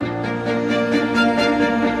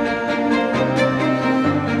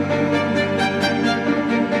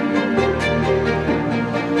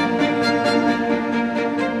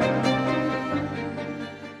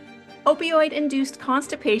Opioid-induced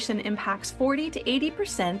constipation impacts 40 to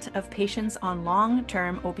 80% of patients on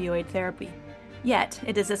long-term opioid therapy. Yet,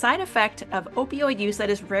 it is a side effect of opioid use that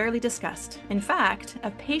is rarely discussed. In fact, a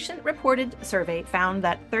patient-reported survey found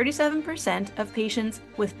that 37% of patients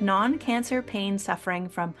with non-cancer pain suffering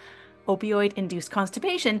from opioid-induced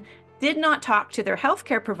constipation did not talk to their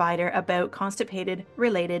healthcare provider about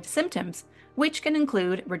constipated-related symptoms, which can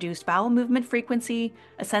include reduced bowel movement frequency,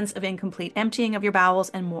 a sense of incomplete emptying of your bowels,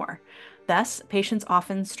 and more. Thus, patients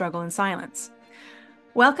often struggle in silence.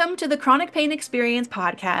 Welcome to the Chronic Pain Experience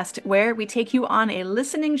podcast, where we take you on a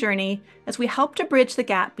listening journey as we help to bridge the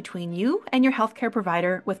gap between you and your healthcare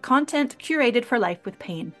provider with content curated for life with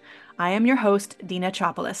pain. I am your host, Dina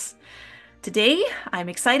Chopoulos. Today, I'm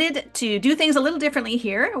excited to do things a little differently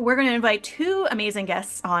here. We're going to invite two amazing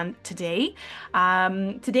guests on today.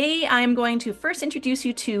 Today, I'm going to first introduce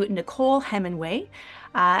you to Nicole Hemingway,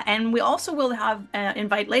 and we also will have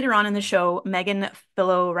invite later on in the show Megan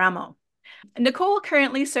Filoramo. Nicole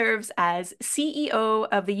currently serves as CEO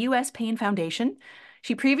of the U.S. Pain Foundation.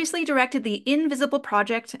 She previously directed the Invisible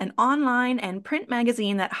Project, an online and print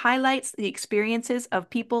magazine that highlights the experiences of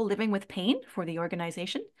people living with pain for the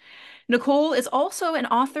organization. Nicole is also an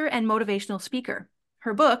author and motivational speaker.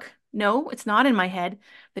 Her book, No, It's Not in My Head,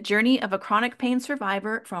 The Journey of a Chronic Pain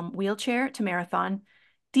Survivor from Wheelchair to Marathon,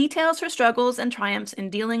 details her struggles and triumphs in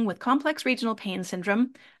dealing with complex regional pain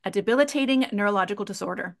syndrome, a debilitating neurological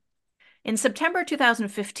disorder. In September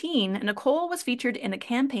 2015, Nicole was featured in a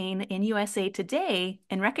campaign in USA Today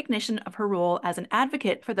in recognition of her role as an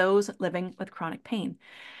advocate for those living with chronic pain.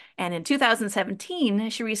 And in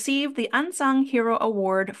 2017, she received the Unsung Hero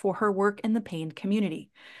Award for her work in the pain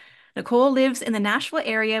community. Nicole lives in the Nashville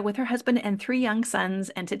area with her husband and 3 young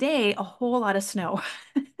sons, and today, a whole lot of snow.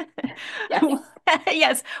 Yes.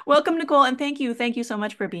 Yes. Welcome, Nicole, and thank you. Thank you so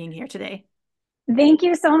much for being here today. Thank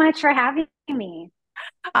you so much for having me.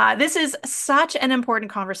 This is such an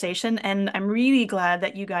important conversation, and I'm really glad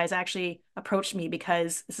that you guys actually approached me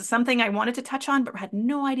because this is something I wanted to touch on, but had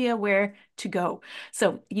no idea where to go.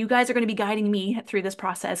 So you guys are going to be guiding me through this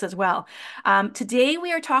process as well. Today,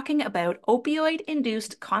 we are talking about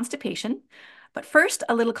opioid-induced constipation, but first,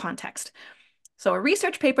 a little context. So a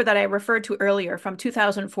research paper that I referred to earlier from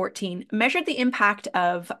 2014 measured the impact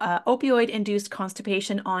of opioid-induced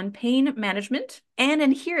constipation on pain management and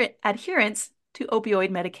adherence to opioid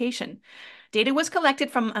medication. Data was collected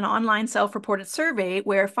from an online self-reported survey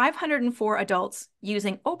where 504 adults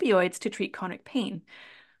using opioids to treat chronic pain.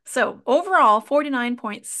 So overall,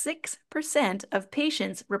 49.6% of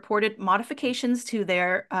patients reported modifications to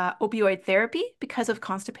their opioid therapy because of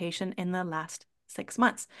constipation in the last 6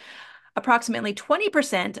 months. Approximately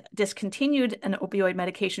 20% discontinued an opioid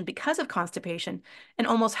medication because of constipation, and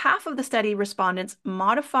almost half of the study respondents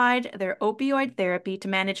modified their opioid therapy to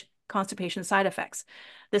manage constipation side effects.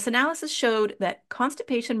 This analysis showed that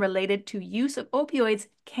constipation related to use of opioids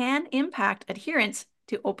can impact adherence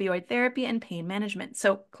to opioid therapy and pain management.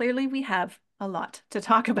 So clearly we have a lot to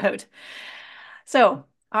talk about. So,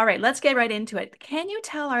 all right, let's get right into it. Can you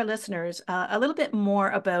tell our listeners a little bit more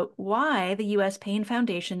about why the U.S. Pain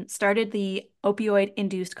Foundation started the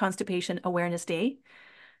Opioid-Induced Constipation Awareness Day?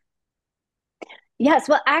 Yes,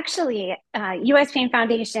 well, actually, U.S. Pain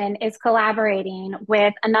Foundation is collaborating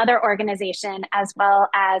with another organization as well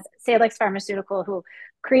as Salix Pharmaceutical, who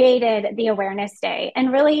created the Awareness Day.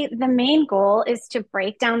 And really, the main goal is to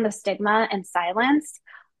break down the stigma and silence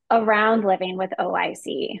around living with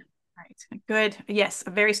OIC. Right. Good. Yes,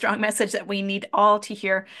 a very strong message that we need all to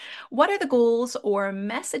hear. What are the goals or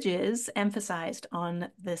messages emphasized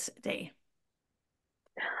on this day?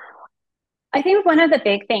 I think one of the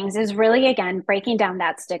big things is really, again, breaking down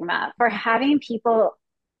that stigma for having people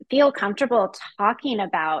feel comfortable talking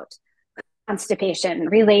about constipation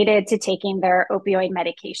related to taking their opioid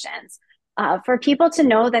medications. For people to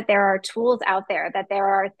know that there are tools out there, that there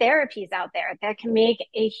are therapies out there that can make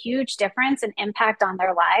a huge difference and impact on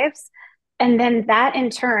their lives. And then that in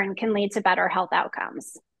turn can lead to better health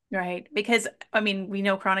outcomes. Right. Because, I mean, we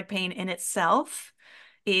know chronic pain in itself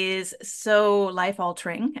is so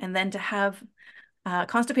life-altering. And then to have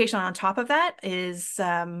constipation on top of that is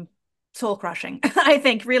soul-crushing. I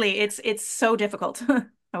think really it's so difficult.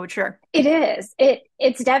 Oh, sure. It is.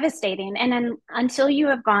 It's devastating. And then until you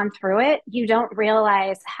have gone through it, you don't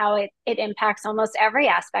realize how it impacts almost every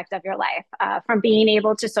aspect of your life, from being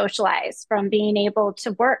able to socialize, from being able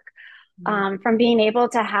to work, from being able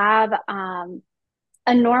to have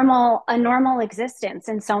a normal existence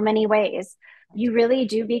in so many ways. You really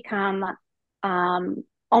do become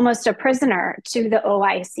almost a prisoner to the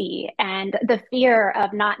OIC and the fear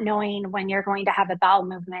of not knowing when you're going to have a bowel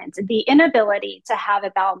movement, the inability to have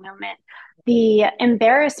a bowel movement, the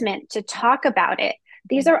embarrassment to talk about it.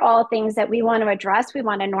 These are all things that we want to address, we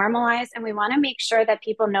want to normalize, and we want to make sure that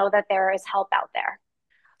people know that there is help out there.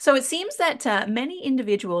 So it seems that many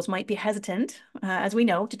individuals might be hesitant, as we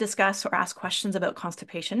know, to discuss or ask questions about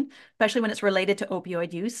constipation, especially when it's related to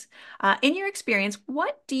opioid use. In your experience,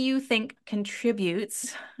 what do you think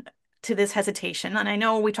contributes to this hesitation? And I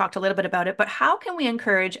know we talked a little bit about it, but how can we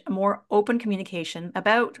encourage a more open communication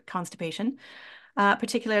about constipation,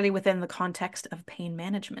 particularly within the context of pain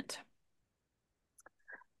management?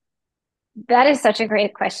 That is such a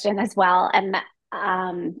great question as well. And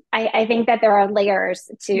I think that there are layers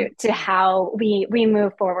to how we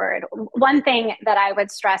move forward. One thing that I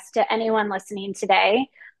would stress to anyone listening today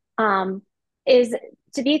um, is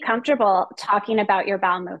to be comfortable talking about your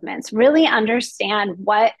bowel movements. Really understand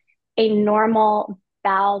what a normal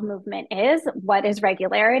bowel movement is, what is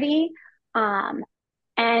regularity, um,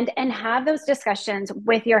 and have those discussions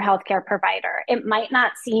with your healthcare provider. It might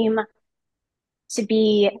not seem to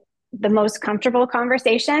be the most comfortable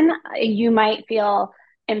conversation. You might feel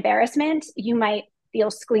embarrassment, you might feel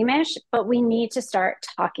squeamish, but we need to start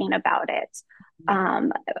talking about it.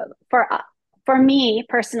 Um, for for me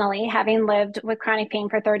personally, having lived with chronic pain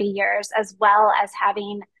for 30 years, as well as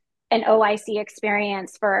having an OIC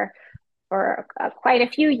experience for quite a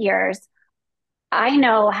few years, I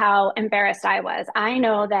know how embarrassed I was. I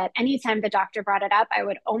know that anytime the doctor brought it up, I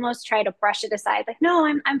would almost try to brush it aside, like, no,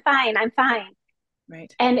 I'm fine, I'm fine.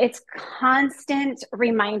 Right. And it's constant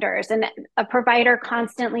reminders and a provider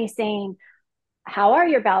constantly saying, how are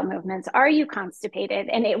your bowel movements? Are you constipated?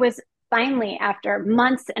 And it was finally after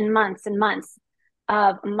months and months and months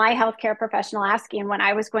of my healthcare professional asking when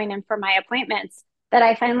I was going in for my appointments that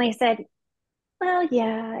I finally said, well,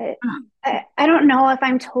 yeah, I don't know if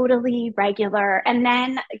I'm totally regular. And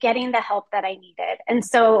then getting the help that I needed. And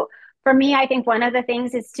so for me, I think one of the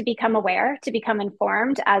things is to become aware, to become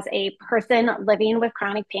informed as a person living with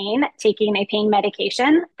chronic pain, taking a pain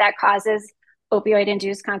medication that causes opioid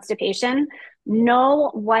induced constipation. Know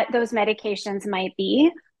what those medications might be,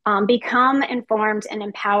 become informed and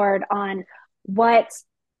empowered on what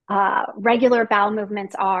regular bowel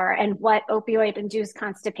movements are and what opioid induced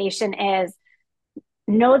constipation is.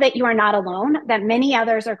 Know that you are not alone, that many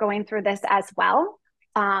others are going through this as well.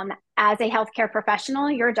 As a healthcare professional,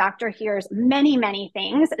 your doctor hears many, many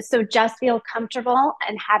things. So just feel comfortable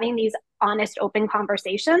and having these honest, open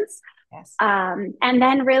conversations. Yes. And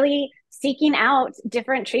then really seeking out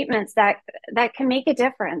different treatments that can make a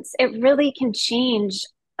difference. It really can change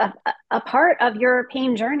a part of your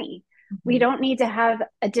pain journey. We Mhm. don't need to have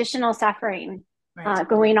additional suffering Right.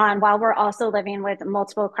 going on while we're also living with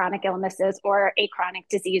multiple chronic illnesses or a chronic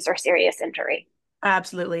disease or serious injury.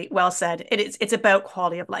 Absolutely. Well said. It's about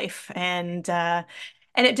quality of life. And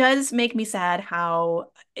it does make me sad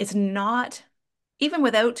how it's not, even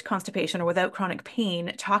without constipation or without chronic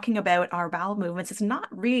pain, talking about our bowel movements is not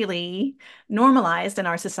really normalized in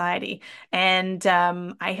our society. And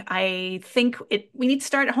I think we need to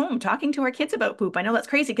start at home talking to our kids about poop. I know that's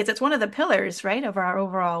crazy because it's one of the pillars, right, of our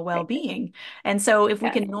overall Right. well-being. And so if we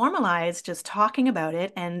Yeah. can normalize just talking about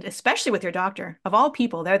it, and especially with your doctor, of all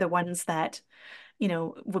people, they're the ones that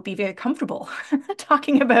would be very comfortable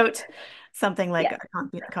talking about something like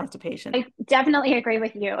Yeah. constipation. I definitely agree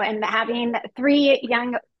with you. And having three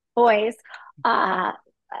young boys, uh,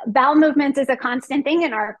 bowel movements is a constant thing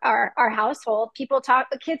in our household.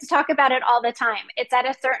 Kids talk about it all the time. It's at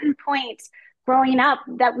a certain point growing up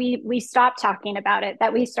that we stop talking about it,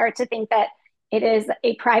 that we start to think that it is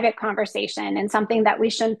a private conversation and something that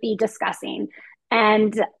we shouldn't be discussing.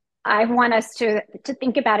 And I want us to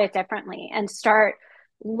think about it differently and start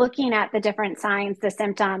looking at the different signs, the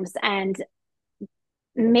symptoms, and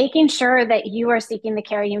making sure that you are seeking the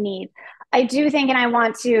care you need. I do think, and I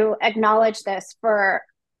want to acknowledge this for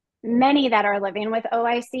many that are living with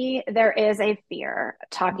OIC, there is a fear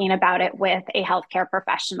talking about it with a healthcare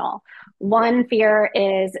professional. One fear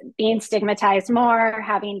is being stigmatized more,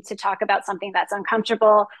 having to talk about something that's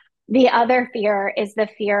uncomfortable. The other fear is the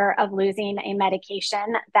fear of losing a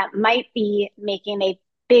medication that might be making a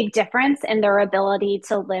big difference in their ability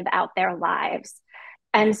to live out their lives.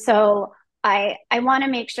 Yeah. And so I want to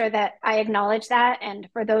make sure that I acknowledge that. And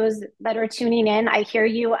for those that are tuning in, I hear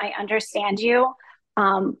you, I understand you.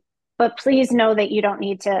 Um, but please know that you don't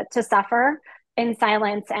need to suffer in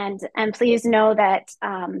silence. And please know that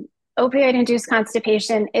opioid induced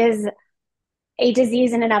constipation is a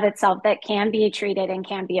disease in and of itself that can be treated and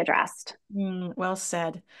can be addressed. Well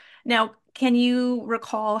said. Now, can you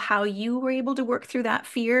recall how you were able to work through that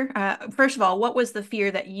fear? First of all, what was the fear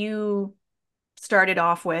that you started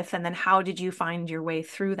off with, and then how did you find your way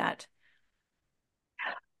through that?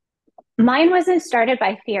 Mine wasn't started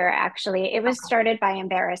by fear, actually. It was started by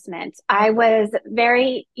embarrassment. I was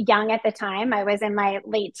very young at the time. I was in my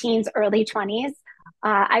late teens, early 20s.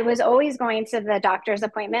 I was always going to the doctor's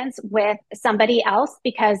appointments with somebody else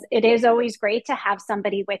because it is always great to have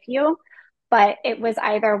somebody with you. But it was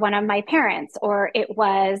either one of my parents or it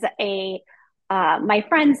was a my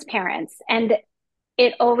friend's parents, and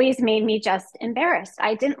it always made me just embarrassed.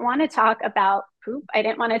 I didn't want to talk about poop. I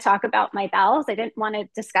didn't want to talk about my bowels. I didn't want to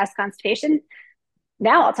discuss constipation.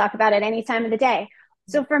 Now I'll talk about it any time of the day.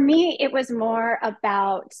 So for me, it was more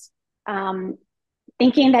about um,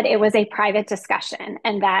 thinking that it was a private discussion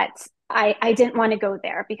and that I didn't want to go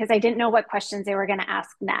there because I didn't know what questions they were going to ask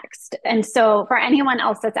next. And so for anyone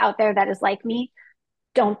else that's out there that is like me,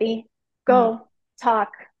 don't be. Mm. Go, talk,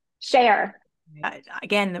 share.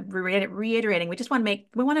 Again, reiterating, we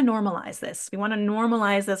want to normalize this. We want to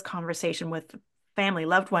normalize this conversation with family,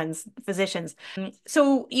 loved ones, physicians.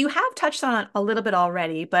 So you have touched on it a little bit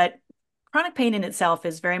already, but chronic pain in itself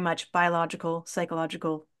is very much biological,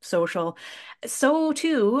 psychological, social. So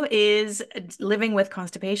too is living with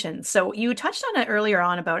constipation. So you touched on it earlier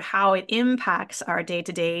on about how it impacts our day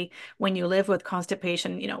to day when you live with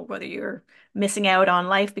constipation, whether you're missing out on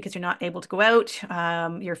life because you're not able to go out,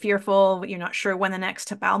 you're fearful, you're not sure when the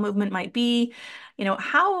next bowel movement might be.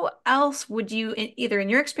 How else would you, either in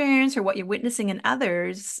your experience or what you're witnessing in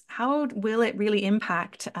others, how will it really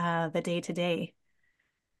impact the day to day?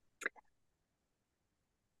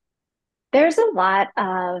 There's a lot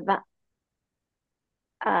of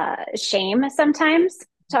shame sometimes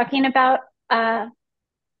talking about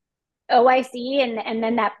OIC and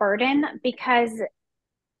then that burden because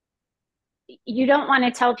you don't want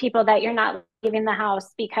to tell people that you're not leaving the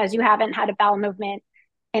house because you haven't had a bowel movement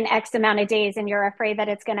in X amount of days and you're afraid that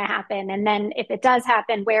it's going to happen. And then if it does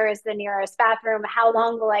happen, where is the nearest bathroom? How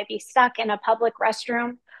long will I be stuck in a public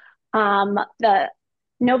restroom? The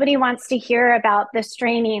Nobody wants to hear about the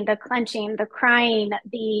straining, the clenching, the crying,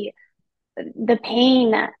 the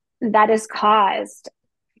pain that is caused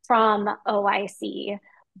from OIC.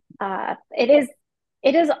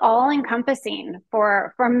 It is all encompassing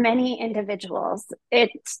for many individuals.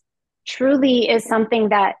 It truly is something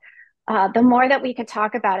that the more that we could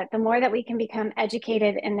talk about it, the more that we can become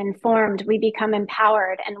educated and informed, we become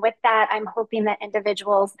empowered. And with that, I'm hoping that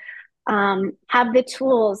individuals have the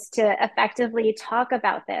tools to effectively talk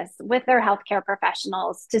about this with their healthcare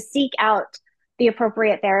professionals to seek out the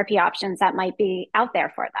appropriate therapy options that might be out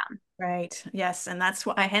there for them. Right. Yes. And that's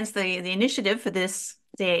why, hence the initiative for this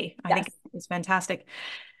day. I think Yes. it's fantastic.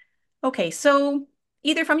 Okay. So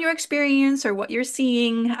either from your experience or what you're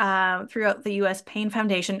seeing throughout the U.S. Pain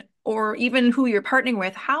Foundation, or even who you're partnering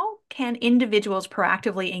with, how can individuals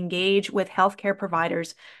proactively engage with healthcare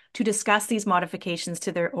providers to discuss these modifications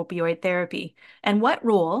to their opioid therapy? And what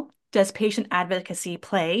role does patient advocacy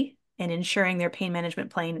play in ensuring their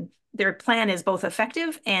plan is both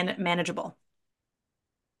effective and manageable?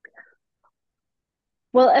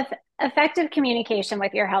 Well, if effective communication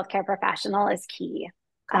with your healthcare professional is key.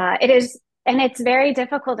 It is, and it's very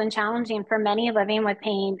difficult and challenging for many living with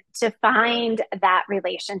pain to find that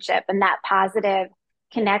relationship and that positive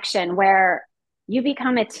connection where you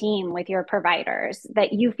become a team with your providers,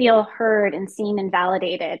 that you feel heard and seen and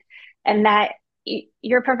validated, and that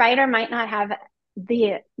your provider might not have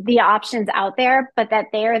the options out there, but that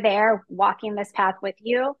they're there walking this path with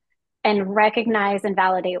you and recognize and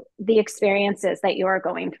validate the experiences that you are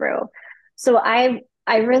going through. So I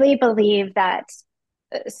really believe that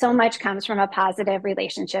so much comes from a positive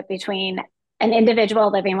relationship between an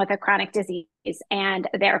individual living with a chronic disease and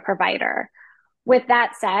their provider. With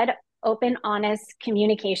that said, open, honest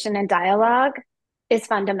communication and dialogue is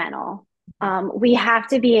fundamental. We have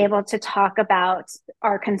to be able to talk about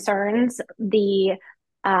our concerns, the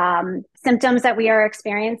symptoms that we are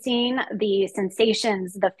experiencing, the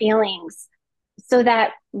sensations, the feelings, so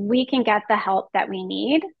that we can get the help that we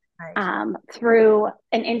need Right. through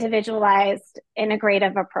an individualized,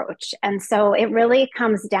 integrative approach. And so it really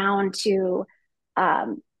comes down to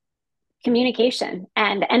um, communication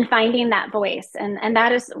and finding that voice. And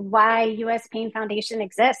that is why US Pain Foundation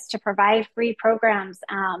exists, to provide free programs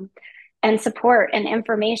and support and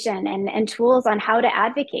information and tools on how to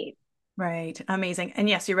advocate. Right. Amazing. And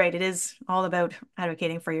yes, you're right. It is all about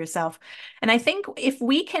advocating for yourself. And I think if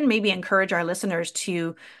we can maybe encourage our listeners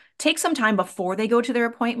to take some time before they go to their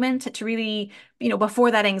appointment to really,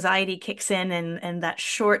 before that anxiety kicks in and that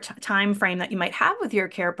short time frame that you might have with your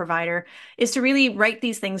care provider, is to really write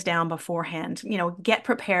these things down beforehand. Get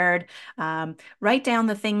prepared, write down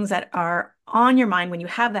the things that are on your mind when you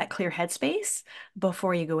have that clear headspace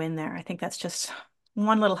before you go in there. I think that's just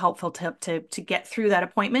one little helpful tip to get through that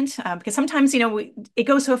appointment, because sometimes, it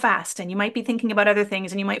goes so fast and you might be thinking about other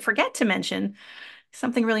things and you might forget to mention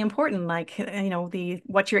something really important like, the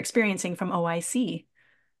what you're experiencing from OIC.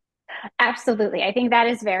 Absolutely. I think that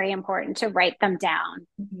is very important to write them down.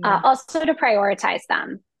 Mhm. Also to prioritize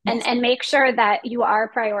them Yes. and make sure that you are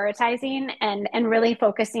prioritizing and really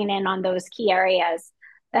focusing in on those key areas.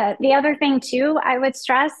 The other thing too, I would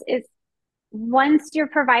stress is once your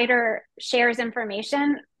provider shares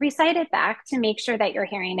information, recite it back to make sure that you're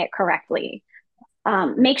hearing it correctly.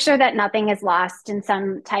 Make sure that nothing is lost in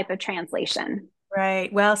some type of translation.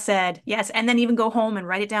 Right. Well said. Yes. And then even go home and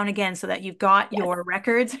write it down again so that you've got Yes. your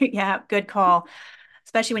records. Yeah, good call.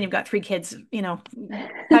 Especially when you've got three kids,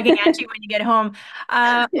 tugging at you when you get home.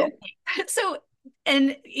 Yeah. Okay. So,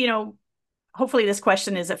 and, hopefully this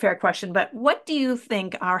question is a fair question, but what do you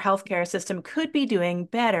think our healthcare system could be doing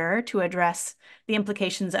better to address the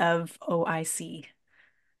implications of OIC?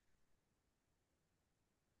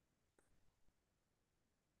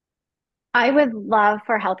 I would love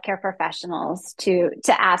for healthcare professionals to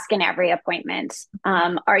ask in every appointment,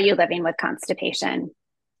 are you living with constipation?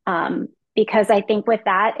 Because I think with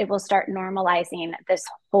that, it will start normalizing this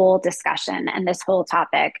whole discussion and this whole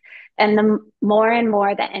topic. And the more and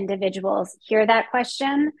more that individuals hear that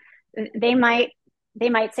question, they might they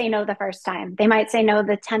might say no the first time. They might say no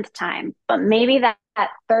the 10th time, but maybe that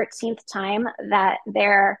 13th time that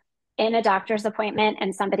they're in a doctor's appointment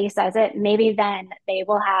and somebody says it, maybe then they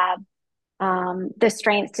will have the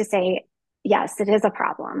strength to say, yes, it is a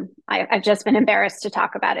problem. I've just been embarrassed to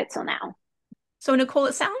talk about it till now. So, Nicole,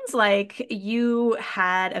 it sounds like you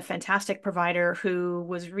had a fantastic provider who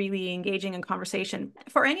was really engaging in conversation.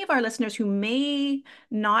 For any of our listeners who may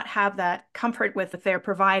not have that comfort with their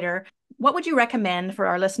provider, what would you recommend for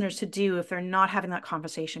our listeners to do if they're not having that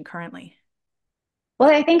conversation currently? Well,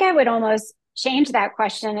 I think I would almost change that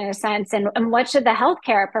question in a sense. And what should the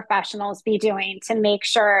healthcare professionals be doing to make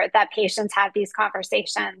sure that patients have these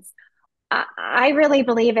conversations? I really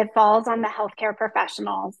believe it falls on the healthcare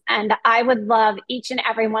professionals. And I would love each and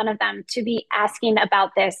every one of them to be asking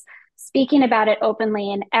about this, speaking about it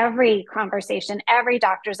openly in every conversation, every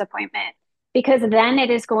doctor's appointment, because then it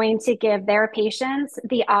is going to give their patients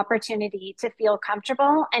the opportunity to feel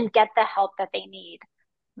comfortable and get the help that they need.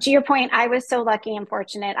 To your point, I was so lucky and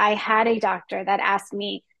fortunate. I had a doctor that asked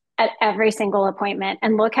me at every single appointment.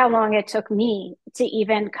 And look how long it took me to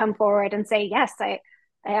even come forward and say, yes, I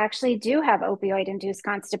actually do have opioid induced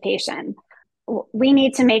constipation. We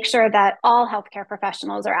need to make sure that all healthcare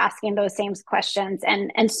professionals are asking those same questions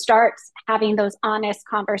and start having those honest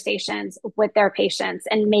conversations with their patients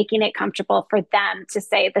and making it comfortable for them to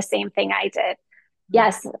say the same thing I did.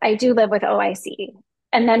 Yes, I do live with OIC.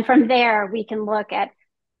 And then from there, we can look at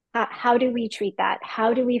how do we treat that?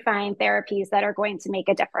 How do we find therapies that are going to make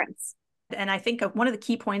a difference? And I think one of the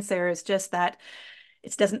key points there is just that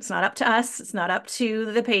it's not up to us, it's not up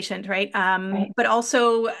to the patient, right? Right. But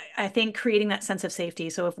also I think creating that sense of safety.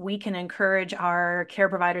 So if we can encourage our care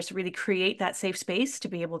providers to really create that safe space to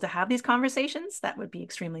be able to have these conversations, that would be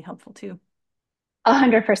extremely helpful too.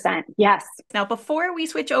 100%. Yes. Now, before we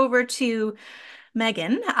switch over to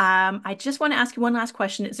Megan, I just want to ask you one last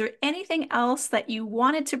question. Is there anything else that you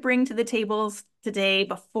wanted to bring to the tables today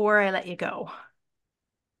before I let you go?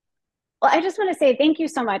 Well, I just want to say thank you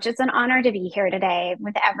so much. It's an honor to be here today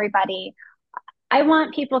with everybody. I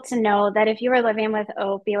want people to know that if you are living with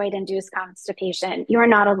opioid induced constipation, you are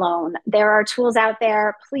not alone. There are tools out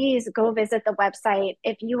there. Please go visit the website.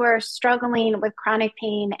 If you are struggling with chronic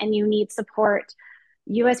pain and you need support,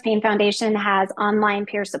 US Pain Foundation has online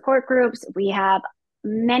peer support groups. We have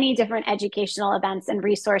many different educational events and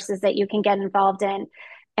resources that you can get involved in.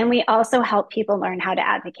 And we also help people learn how to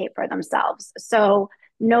advocate for themselves. So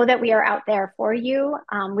know that we are out there for you.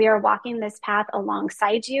 We are walking this path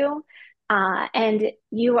alongside you, and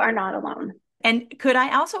you are not alone. And could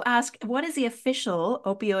I also ask, what is the official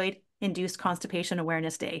opioid induced constipation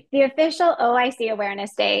awareness day? The official OIC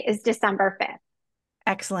Awareness Day is December 5th.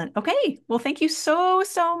 Excellent. Okay. Well, thank you so,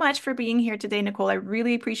 so much for being here today, Nicole. I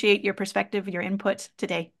really appreciate your perspective, your input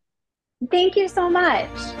today. Thank you so much.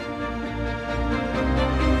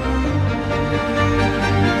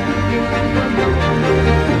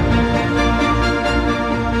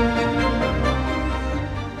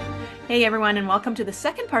 Hey everyone, and welcome to the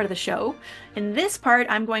second part of the show. In this part,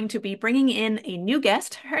 I'm going to be bringing in a new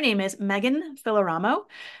guest. Her name is Megan Filoramo.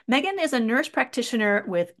 Megan is a nurse practitioner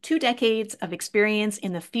with 2 decades of experience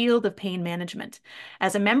in the field of pain management.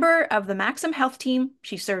 As a member of the Maxim Health team,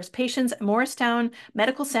 she serves patients at Morristown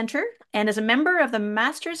Medical Center and is a member of the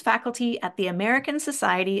master's faculty at the American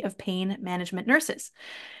Society of Pain Management Nurses.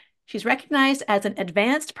 She's recognized as an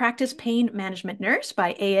advanced practice pain management nurse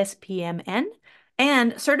by ASPMN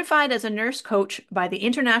and certified as a nurse coach by the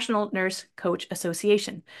International Nurse Coach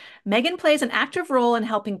Association. Megan plays an active role in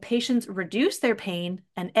helping patients reduce their pain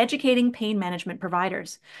and educating pain management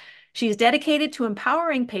providers. She is dedicated to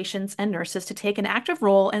empowering patients and nurses to take an active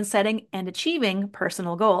role in setting and achieving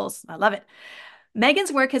personal goals. I love it.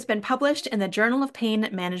 Megan's work has been published in the Journal of Pain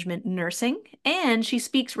Management Nursing, and she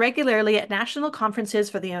speaks regularly at national conferences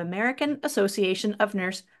for the American Association of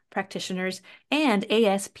Nurse Practitioners and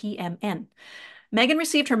ASPMN. Megan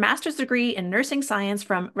received her master's degree in nursing science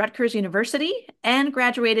from Rutgers University and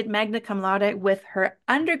graduated magna cum laude with her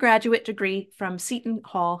undergraduate degree from Seton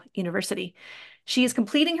Hall University. She is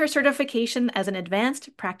completing her certification as an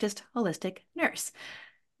advanced practiced holistic nurse.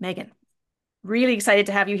 Megan, really excited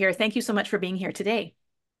to have you here. Thank you so much for being here today.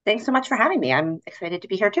 Thanks so much for having me. I'm excited to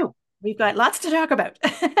be here too. We've got lots to talk about.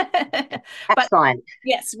 But Excellent.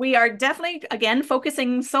 yes, we are definitely, again,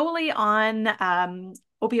 focusing solely on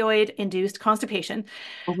opioid-induced constipation.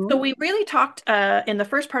 So Mhm. we really talked in the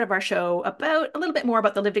first part of our show about a little bit more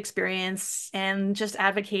about the lived experience and just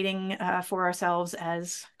advocating for ourselves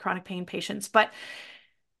as chronic pain patients. But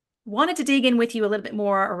wanted to dig in with you a little bit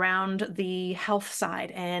more around the health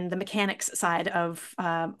side and the mechanics side of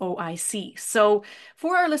OIC. So,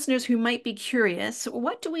 for our listeners who might be curious,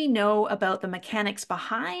 what do we know about the mechanics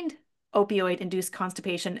behind opioid-induced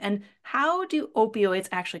constipation, and how do opioids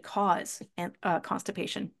actually cause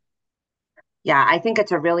constipation? Yeah, I think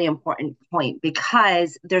it's a really important point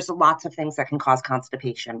because there's lots of things that can cause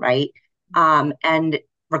constipation, right? And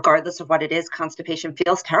regardless of what it is, constipation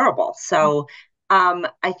feels terrible. So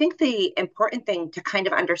I think the important thing to kind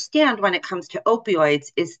of understand when it comes to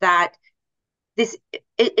opioids is that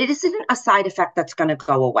it isn't a side effect that's going to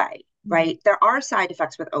go away, Mhm. right? There are side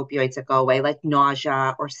effects with opioids that go away, like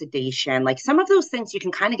nausea or sedation. Like some of those things, you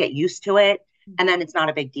can kind of get used to it, and then it's not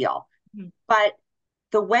a big deal. Mhm. But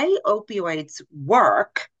the way opioids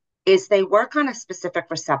work is they work on a specific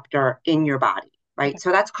receptor in your body, right? Okay.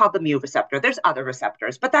 So that's called the mu receptor. There's other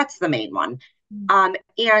receptors, but that's the main one. Mhm.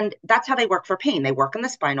 And that's how they work for pain. They work in the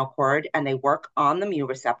spinal cord and they work on the mu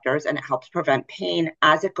receptors, and it helps prevent pain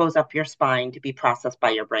as it goes up your spine to be processed by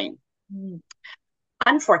your brain. Mhm.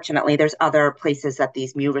 Unfortunately, there's other places that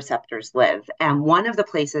these mu receptors live. And one of the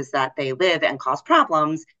places that they live and cause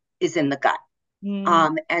problems is in the gut.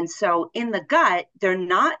 Mhm. And so in the gut, they're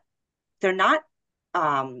not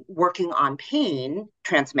working on pain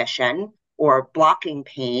transmission or blocking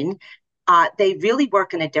pain. They really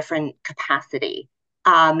work in a different capacity.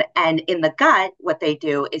 And in the gut, what they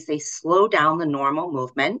do is they slow down the normal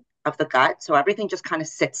movement of the gut. So everything just kind of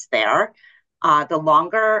sits there. The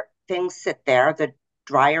longer things sit there, the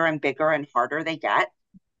drier and bigger and harder they get.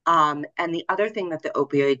 And the other thing that the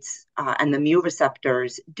opioids and the mu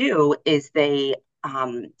receptors do is they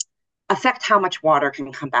affect how much water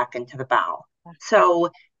can come back into the bowel. So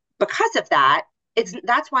because of that,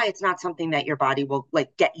 that's why it's not something that your body will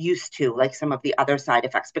like get used to, like some of the other side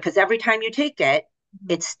effects, because every time you take it,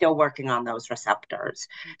 Mhm. it's still working on those receptors.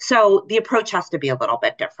 So the approach has to be a little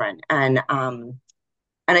bit different. And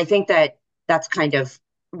I think that that's kind of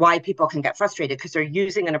why people can get frustrated because they're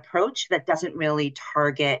using an approach that doesn't really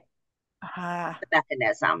target Ah, the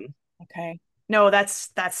mechanism. okay. No,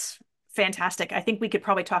 that's fantastic. I think we could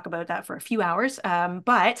probably talk about that for a few hours.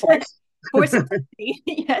 But Of course. for simplicity,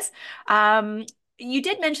 yes. You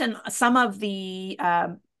did mention some of the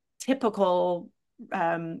typical,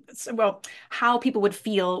 well, how people would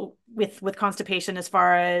feel with constipation as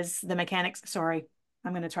far as the mechanics. Sorry,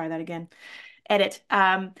 I'm going to try that again. Edit.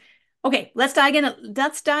 Okay, let's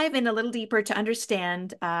dive in a little deeper to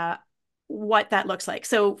understand what that looks like.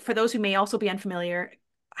 So, for those who may also be unfamiliar,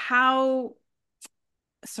 how,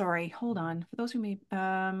 sorry, hold on. For those who may,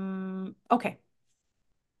 okay,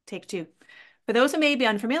 take two. For those who may be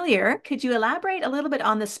unfamiliar, could you elaborate a little bit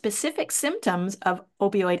on the specific symptoms of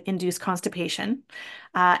opioid-induced constipation?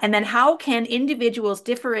 And then how can individuals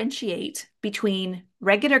differentiate between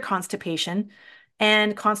regular constipation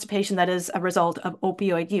and constipation that is a result of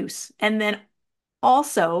opioid use? And then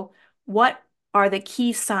also, what are the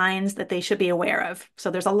key signs that they should be aware of?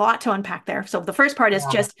 So there's a lot to unpack there. So the first part is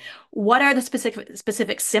Yeah. just what are the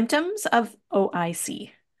specific symptoms of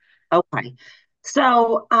OIC? Okay.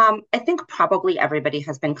 So I think probably everybody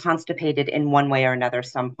has been constipated in one way or another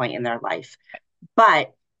some point in their life.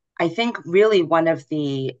 But I think really one of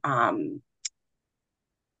the kind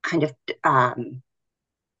of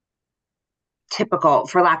typical,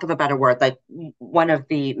 for lack of a better word, like one of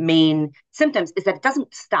the main symptoms is that it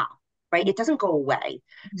doesn't stop, right? It doesn't go away.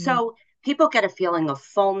 Mhm. So people get a feeling of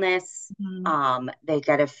fullness. Mhm. They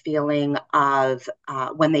get a feeling of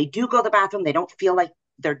when they do go to the bathroom, they don't feel like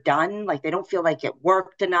they're done, like they don't feel like it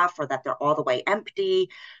worked enough or that they're all the way empty.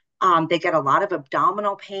 They get a lot of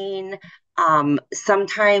abdominal pain.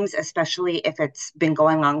 Sometimes, especially if it's been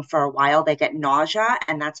going on for a while, they get nausea,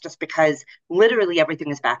 and that's just because literally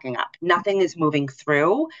everything is backing up. Nothing is moving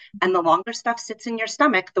through, and the longer stuff sits in your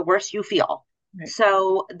stomach, the worse you feel. Right.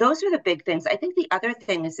 So those are the big things. I think the other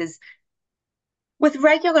thing is with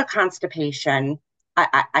regular constipation.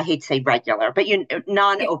 I hate to say regular, but you Yeah.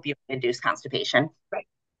 non-opioid induced constipation. Right.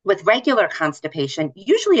 With regular constipation,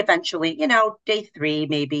 usually eventually, day 3,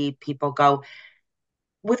 maybe people go.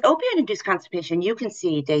 With opioid induced constipation, you can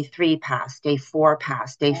see day 3 pass, day 4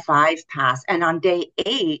 pass, day 5 pass. And on day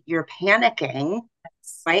 8, you're panicking,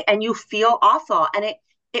 Yes. right? And you feel awful. And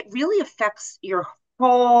it really affects your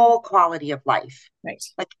whole quality of life. Right.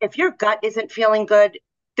 Like if your gut isn't feeling good,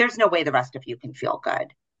 there's no way the rest of you can feel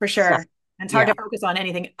good. For So, sure. And it's hard yeah, to focus on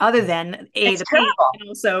anything other than A, it's the pain, terrible. and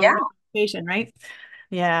also Yeah. the constipation, right?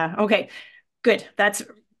 Yeah. Okay. Good. That's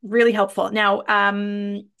really helpful. Now,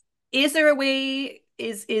 is there a way,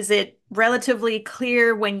 is it relatively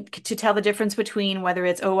clear when to tell the difference between whether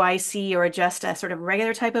it's OIC or just a sort of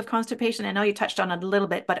regular type of constipation? I know you touched on it a little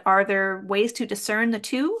bit, but are there ways to discern the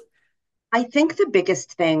two? I think the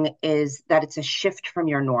biggest thing is that it's a shift from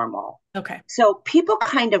your normal. Okay. So people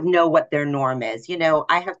kind of know what their norm is.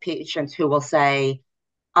 I have patients who will say,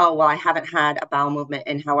 oh, well, I haven't had a bowel movement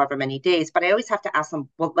in however many days, but I always have to ask them,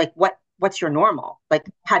 well, like, what's your normal? Like,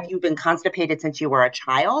 have Right. you been constipated since you were a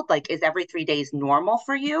child? Like, is every 3 days normal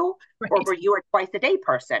for you? Or Right. were you a twice a day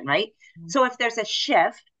person, right? So if there's a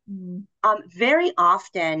shift, Mm. very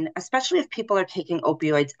often, especially if people are taking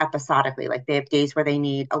opioids episodically, like they have days where they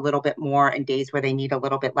need a little bit more and days where they need a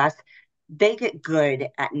little bit less, they get good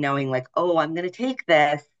at knowing, like, oh, I'm going to take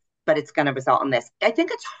this, but it's going to result in this. I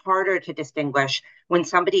think it's harder to distinguish when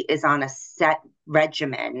somebody is on a set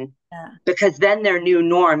regimen Yeah. because then their new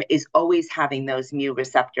norm is always having those mu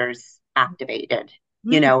receptors activated,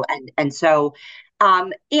 Mm. and so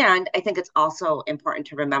and I think it's also important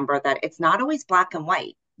to remember that it's not always black and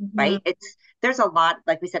white, Mhm. right? There's a lot,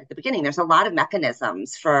 like we said at the beginning, there's a lot of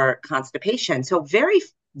mechanisms for constipation. So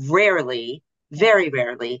rarely, Yeah. very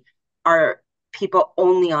rarely are people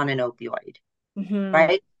only on an opioid, Mhm.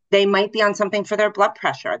 right? They might be on something for their blood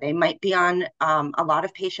pressure. They might be on, a lot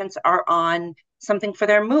of patients are on something for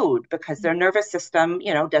their mood because their nervous system,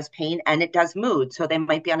 does pain and it does mood. So they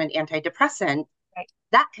might be on an antidepressant Right.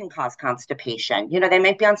 that can cause constipation. They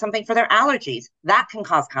might be on something for their allergies that can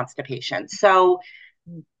cause constipation. So,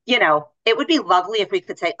 Mm. it would be lovely if we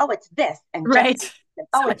could say, oh, it's this and just Right. this, and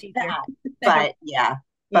So oh, much it's easier. that. But yeah,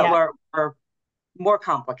 but Yeah. we're more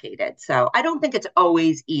complicated. So I don't think it's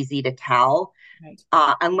always easy to tell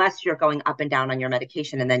Right. unless you're going up and down on your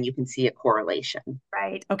medication and then you can see a correlation.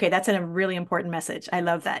 Right. Okay, that's a really important message. I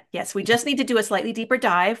love that. Yes, we just need to do a slightly deeper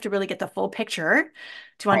dive to really get the full picture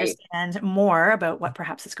to Right. understand more about what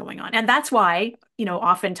perhaps is going on. And that's why,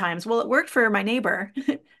 oftentimes, well, it worked for my neighbor,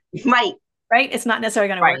 Right. right? It's not necessarily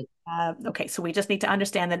going to work. Right. Okay, so we just need to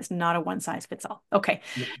understand that it's not a one size fits all. Okay.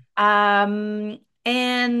 Yeah.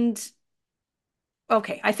 And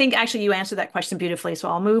okay, I think actually you answered that question beautifully, so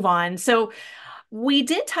I'll move on. So we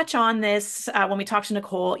did touch on this when we talked to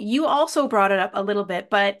Nicole. You also brought it up a little bit,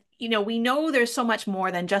 but we know there's so much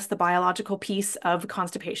more than just the biological piece of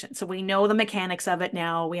constipation. So we know the mechanics of it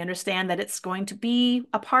now. We understand that it's going to be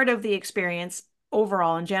a part of the experience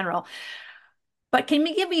overall in general. But can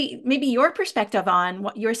you give me maybe your perspective on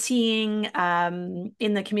what you're seeing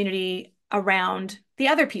in the community around the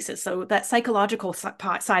other pieces? So that psychological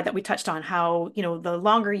side that we touched on, how, the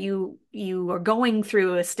longer you are going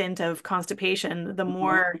through a stint of constipation, the Mhm.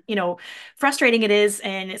 more, frustrating it is,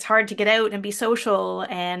 and it's hard to get out and be social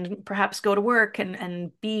and perhaps go to work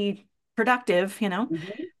and be productive.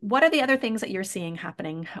 Mhm. What are the other things that you're seeing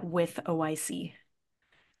happening with OIC?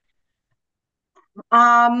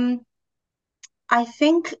 Um,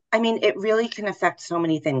 I mean, it really can affect so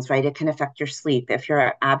many things, right? It can affect your sleep. If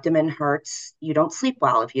your abdomen hurts, you don't sleep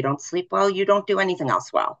well. If you don't sleep well, you don't do anything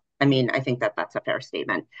else well. I mean, I think that that's a fair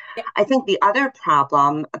statement. Yeah. I think the other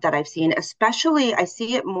problem that I've seen, especially I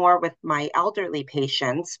see it more with my elderly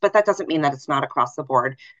patients, but that doesn't mean that it's not across the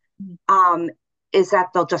board, um, is that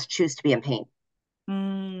they'll just choose to be in pain.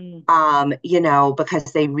 Mm.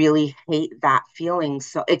 Because they really hate that feeling.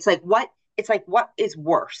 So it's like what is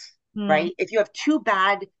worse, Mm. right? If you have two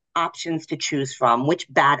bad options to choose from, which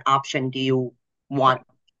bad option do you want Right.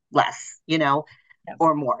 less, Yeah.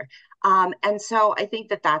 or more? And so I think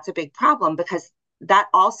that that's a big problem because that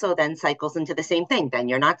also then cycles into the same thing. Then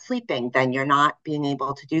you're not sleeping, then you're not being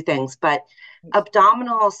able to do things. But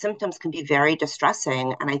abdominal symptoms can be very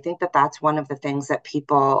distressing. And I think that that's one of the things that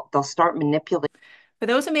people, they'll start manipulating. For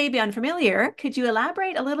those who may be unfamiliar, could you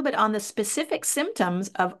elaborate a little bit on the specific symptoms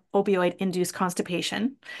of opioid-induced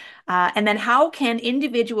constipation? And then how can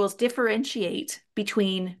individuals differentiate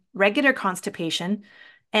between regular constipation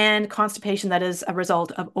and constipation that is a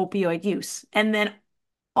result of opioid use? And then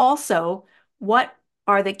also, what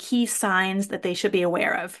are the key signs that they should be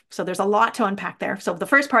aware of? So there's a lot to unpack there. So the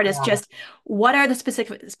first part is Yeah. just what are the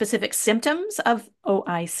specific symptoms of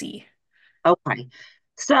OIC? Okay.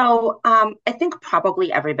 So I think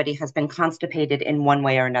probably everybody has been constipated in one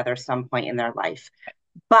way or another some point in their life.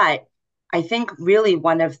 But I think really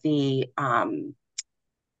one of the kind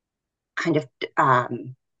of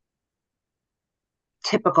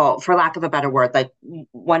typical, for lack of a better word, like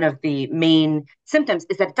one of the main symptoms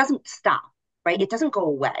is that it doesn't stop, right? It doesn't go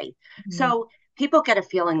away. Mhm. So people get a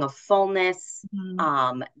feeling of fullness.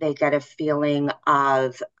 Mhm. They get a feeling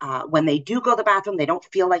of when they do go to the bathroom, they don't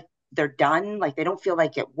feel like they're done, like they don't feel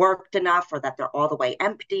like it worked enough or that they're all the way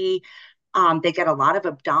empty. They get a lot of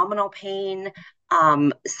abdominal pain.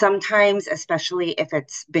 Sometimes, especially if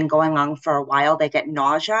it's been going on for a while, they get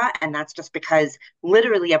nausea, and that's just because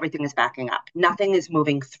literally everything is backing up. Nothing is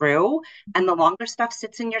moving through, and the longer stuff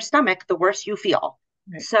sits in your stomach, the worse you feel.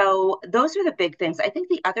 Right. So those are the big things. I think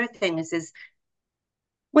the other thing is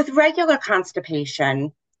with regular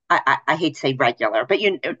constipation. I hate to say regular, but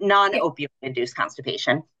you Yeah. non-opioid induced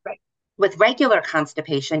constipation. Right. With regular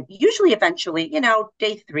constipation, usually eventually,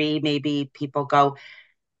 day three, maybe people go,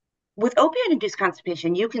 with opioid induced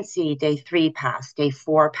constipation, you can see day three pass, day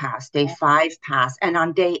four pass, day five pass. And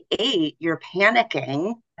on day eight, you're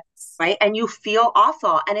panicking, Yes. right? And you feel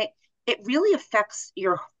awful. And it really affects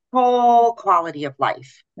your whole quality of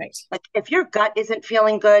life. Right. Like if your gut isn't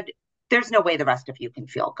feeling good, there's no way the rest of you can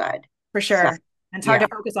feel good. For So sure. And it's hard yeah,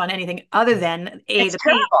 to focus on anything other than A, it's the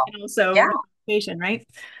pain terrible. and also Yeah. the constipation, right?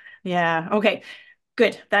 Yeah. Okay.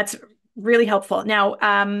 Good. That's really helpful. Now,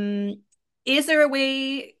 is there a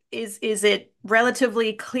way, is it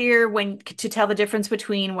relatively clear when to tell the difference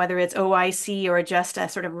between whether it's OIC or just a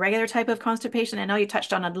sort of regular type of constipation? I know you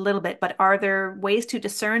touched on it a little bit, but are there ways to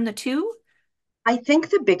discern the two? I think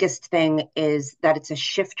the biggest thing is that it's a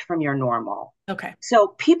shift from your normal. Okay. So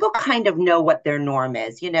people kind of know what their norm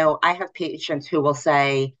is. I have patients who will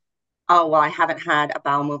say, oh, well, I haven't had a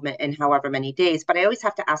bowel movement in however many days, but I always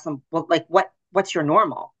have to ask them, well, like what's your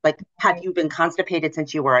normal? Like, have Right. you been constipated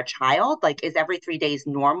since you were a child? Like, is every 3 days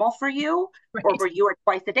normal for you? Or Right. were you a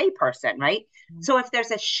twice a day person, right? So if there's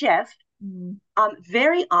a shift, Mm.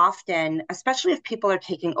 very often, especially if people are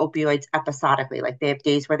taking opioids episodically, like they have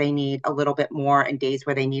days where they need a little bit more and days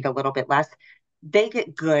where they need a little bit less, they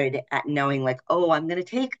get good at knowing, like, oh, I'm going to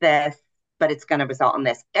take this, but it's going to result in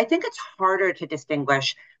this. I think it's harder to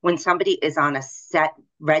distinguish when somebody is on a set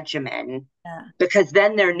regimen Yeah. because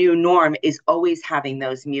then their new norm is always having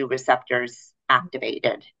those mu receptors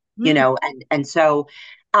activated, Mm. and so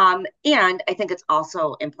and I think it's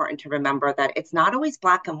also important to remember that it's not always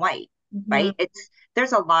black and white, Mhm. right?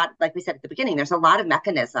 There's a lot, like we said at the beginning, there's a lot of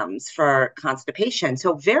mechanisms for constipation.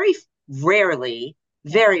 So rarely,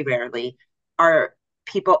 Yeah. very rarely are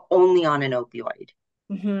people only on an opioid,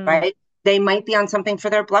 Mhm. right? They might be on something for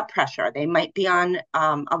their blood pressure. They might be on,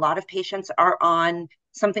 a lot of patients are on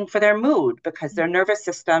something for their mood because their nervous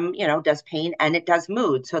system, does pain and it does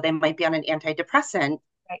mood. So they might be on an antidepressant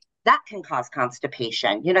Right. that can cause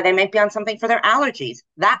constipation. They might be on something for their allergies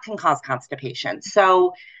that can cause constipation.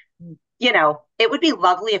 So, Mm. it would be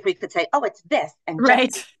lovely if we could say, oh, it's this and just,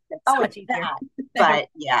 Right. So oh, much it's easier. that. But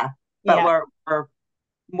yeah, but Yeah. we're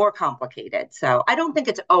more complicated. So I don't think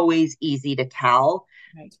it's always easy to tell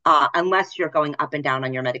Right. unless you're going up and down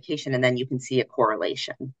on your medication and then you can see a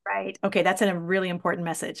correlation. Right. Okay, that's a really important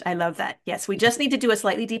message. I love that. Yes, we just need to do a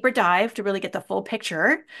slightly deeper dive to really get the full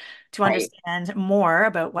picture to Right. understand more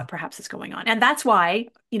about what perhaps is going on. And that's why,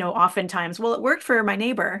 oftentimes, well, it worked for my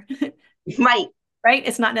neighbor, Right. right?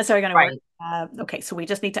 It's not necessarily going to work. Right. Okay, so we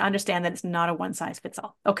just need to understand that it's not a one size fits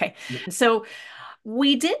all. Okay, so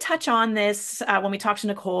we did touch on this when we talked to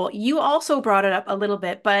Nicole. You also brought it up a little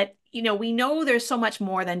bit, but we know there's so much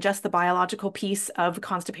more than just the biological piece of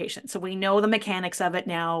constipation. So we know the mechanics of it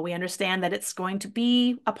now. We understand that it's going to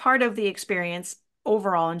be a part of the experience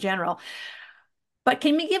overall in general. But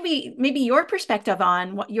can you give me maybe your perspective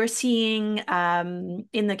on what you're seeing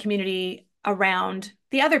in the community around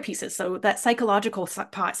the other pieces. So that psychological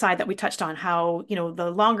side that we touched on, how,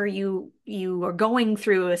 the longer you are going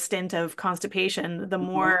through a stint of constipation, the Mhm.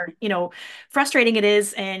 more, frustrating it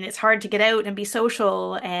is, and it's hard to get out and be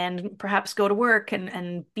social and perhaps go to work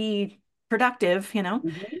and be productive.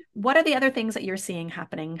 Mhm. What are the other things that you're seeing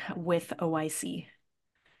happening with OIC?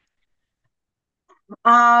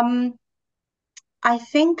 Um, I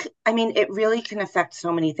think, I mean, it really can affect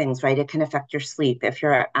so many things, right? It can affect your sleep. If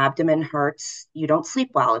your abdomen hurts, you don't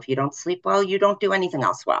sleep well. If you don't sleep well, you don't do anything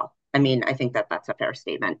else well. I mean, I think that that's a fair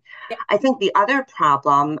statement. Yeah. I think the other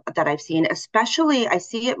problem that I've seen, especially I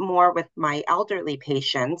see it more with my elderly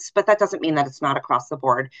patients, but that doesn't mean that it's not across the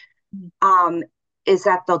board, um, is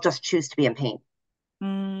that they'll just choose to be in pain.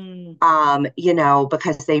 Mm,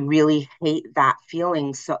 Because they really hate that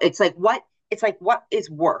feeling. So it's like what is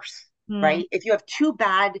worse, mm, right? If you have two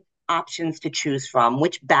bad options to choose from,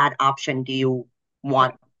 which bad option do you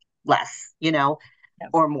want right. less, Yeah.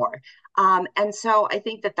 or more? And so I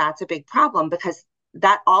think that that's a big problem because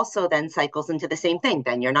that also then cycles into the same thing.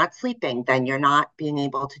 Then you're not sleeping, then you're not being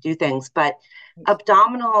able to do things. But Right.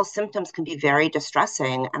 abdominal symptoms can be very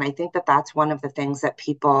distressing. And I think that that's one of the things that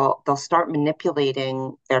they'll start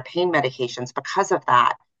manipulating their pain medications because of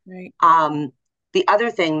that. Right. Um, the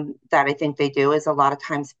other thing that I think they do is a lot of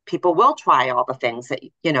times people will try all the things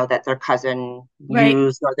that their cousin Right.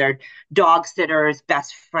 used or their dog sitter's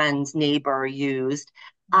best friend's neighbor used.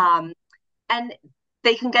 Um, and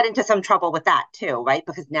they can get into some trouble with that too, right?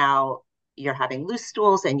 Because now you're having loose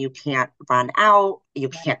stools and you can't run out, you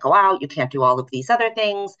Yeah. can't go out, you can't do all of these other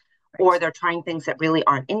things, or Right. they're trying things that really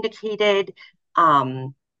aren't indicated.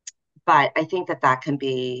 Um, but I think that that can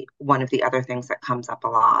be one of the other things that comes up a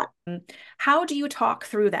lot. How do you talk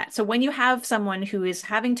through that? So when you have someone who is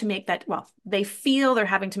having to make that, well, they feel they're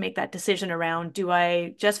having to make that decision around, do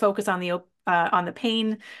I just focus on the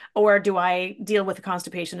pain, or do I deal with the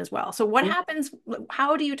constipation as well? So what happens?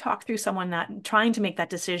 How do you talk through someone that trying to make that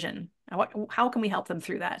decision? How can we help them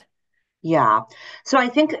through that? Yeah. So I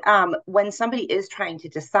think when somebody is trying to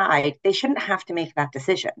decide, they shouldn't have to make that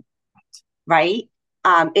decision, right?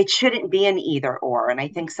 It shouldn't be an either or. And I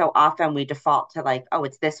think so often we default to like, oh,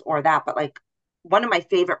 it's this or that. But like one of my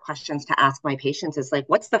favorite questions to ask my patients is like,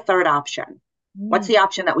 what's the third option? What's Mm, the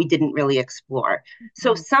option that we didn't really explore?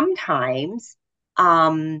 So mm, sometimes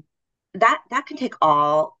um, that can take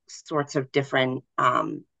all sorts of different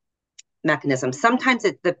mechanisms. Sometimes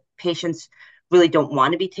the patients really don't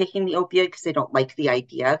want to be taking the opioid because they don't like the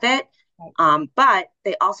idea of it. right. But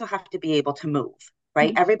they also have to be able to move,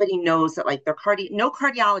 right? Mhm. Everybody knows that like no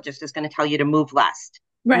cardiologist is going to tell you to move less.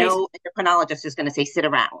 Right. No endocrinologist is going to say sit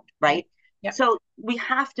around, Right. right? Yep. So we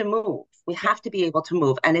have to move. We Yep. have to be able to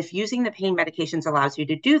move. And if using the pain medications allows you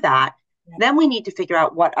to do that, Yep. then we need to figure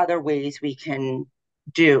out what other ways we can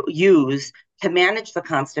use to manage the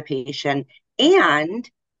constipation Yep.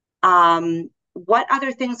 and what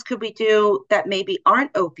other things could we do that maybe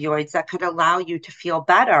aren't opioids that could allow you to feel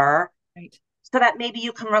better Right. so that maybe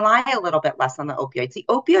you can rely a little bit less on the opioids? The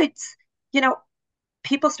opioids, you know,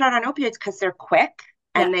 people start on opioids because they're quick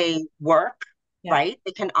Yeah. and they work, Yeah. right?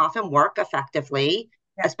 They can often work effectively,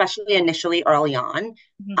 Yeah. especially initially early on.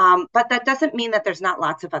 Mhm. But that doesn't mean that there's not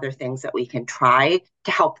lots of other things that we can try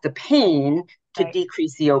to help the pain, to Right.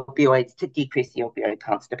 decrease the opioids, to decrease the opioid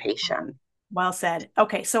constipation. Well said.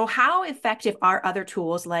 Okay, so how effective are other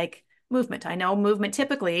tools like movement? I know movement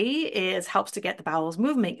typically is helps to get the bowels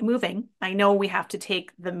moving. I know we have to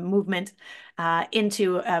take the movement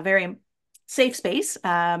into a very safe space,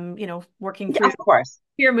 working Yeah, through of course.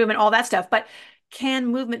 fear movement, all that stuff. But can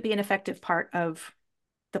movement be an effective part of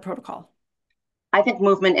the protocol? I think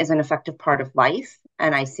movement is an effective part of life.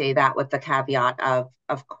 And I say that with the caveat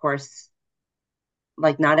of course,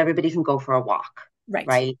 like not everybody can go for a walk, Right.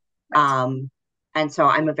 right? Right. Um, and so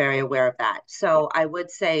I'm very aware of that. Yeah. So I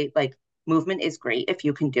would say like movement is great if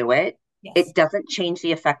you can do it. Yes. It doesn't change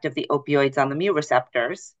the effect of the opioids on the mu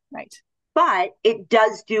receptors, Right. but it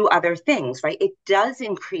does do other things, right? It does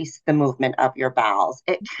increase the movement of your bowels.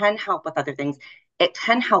 It can help with other things. It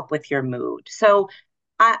can help with your mood. So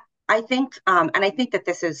I I think and I think that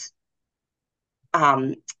this is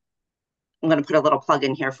um, I'm going to put a little plug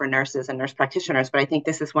in here for nurses and nurse practitioners, but I think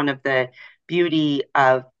this is one of the beauty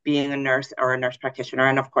of being a nurse or a nurse practitioner.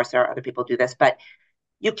 And of course, there are other people who do this, but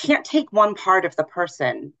you can't take one part of the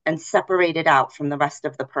person and separate it out from the rest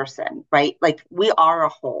of the person, right? Like we are a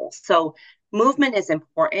whole. So movement is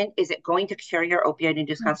important. Is it going to cure your opioid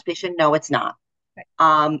induced Mm. constipation? No, it's not.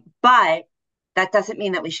 Right. But that doesn't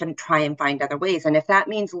mean that we shouldn't try and find other ways. And if that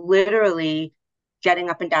means literally getting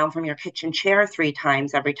up and down from your kitchen chair 3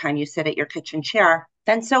 times every time you sit at your kitchen chair,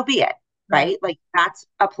 then so be it. Right. right? Like that's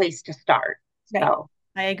a place to start. Right. So,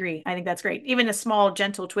 I agree. I think that's great. Even a small,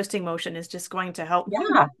 gentle twisting motion is just going to help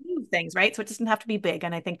yeah, move things, right? So it doesn't have to be big.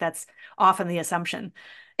 And I think that's often the assumption. It's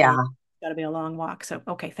yeah. got to be a long walk. So,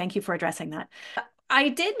 okay, thank you for addressing that. I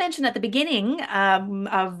did mention at the beginning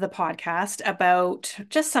of the podcast about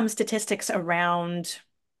just some statistics around,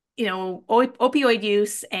 opioid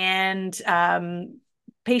use and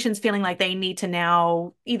patients feeling like they need to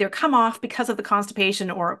now either come off because of the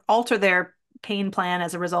constipation or alter their pain plan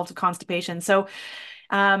as a result of constipation. So,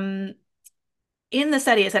 um, in the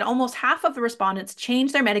study, it said almost half of the respondents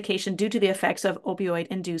changed their medication due to the effects of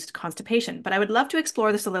opioid-induced constipation. But I would love to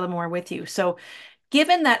explore this a little more with you. So,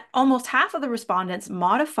 given that almost half of the respondents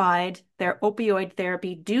modified their opioid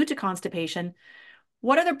therapy due to constipation,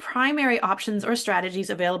 what are the primary options or strategies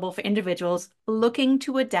available for individuals looking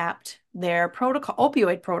to adapt their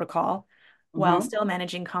opioid protocol, while Hmm. still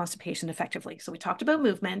managing constipation effectively? So we talked about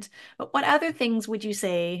movement, but what other things would you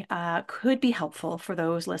say could be helpful for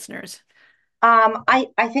those listeners?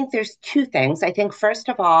 I think there's two things. I think first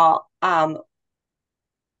of all,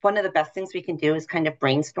 one of the best things we can do is kind of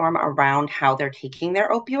brainstorm around how they're taking their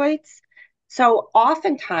opioids. So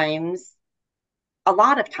oftentimes, a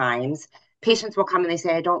lot of times, patients will come and they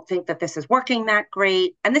say, I don't think that this is working that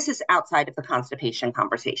great. And this is outside of the constipation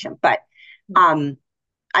conversation, but um,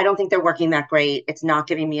 I don't think they're working that great. It's not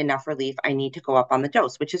giving me enough relief. I need to go up on the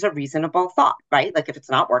dose, which is a reasonable thought, right? Like if it's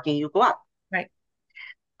not working, you go up. Right.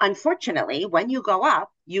 Unfortunately, when you go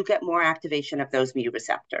up, you get more activation of those mu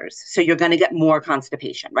receptors. So you're going to get more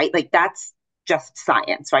constipation, right? Like that's just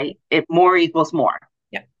science, right? It more equals more.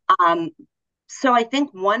 Yeah. Um, so I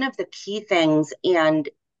think one of the key things, and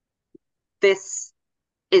this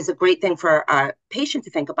is a great thing for a patient to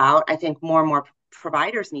think about, I think more and more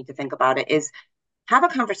providers need to think about it, is have a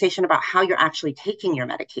conversation about how you're actually taking your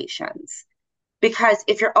medications. Because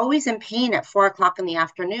if you're always in pain at 4 o'clock in the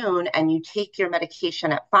afternoon and you take your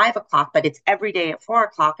medication at 5 o'clock, but it's every day at 4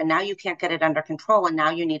 o'clock, and now you can't get it under control and now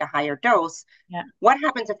you need a higher dose, Yeah. what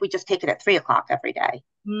happens if we just take it at 3 o'clock every day?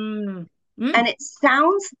 Mm. Mm. And it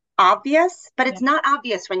sounds obvious, but Yeah. it's not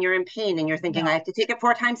obvious when you're in pain and you're thinking, I No. have to take it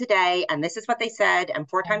 4 times a day. And this is what they said. And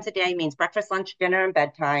four Yeah. times a day means breakfast, lunch, dinner, and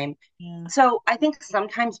bedtime. Yeah. So I think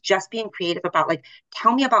sometimes just being creative about, like,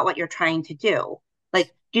 tell me about what you're trying to do.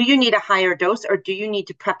 Like, do you need a higher dose or do you need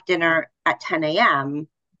to prep dinner at 10 a.m.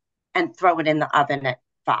 and throw it in the oven at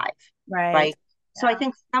 5? Right. Right. So I Yeah.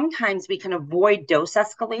 think sometimes we can avoid dose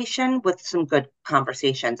escalation with some good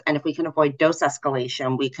conversations. And if we can avoid dose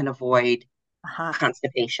escalation, we can avoid Uh-huh.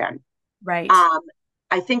 constipation. Right. Um,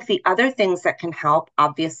 I think the other things that can help,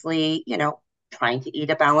 obviously, trying to eat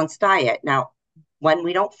a balanced diet. Now, when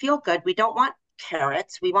we don't feel good, we don't want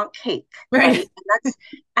carrots, we want cake, Right. right?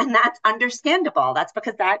 And that's understandable. That's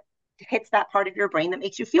because that hits that part of your brain that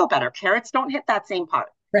makes you feel better. Carrots don't hit that same part.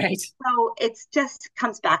 Right. So it's just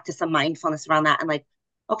comes back to some mindfulness around that and like,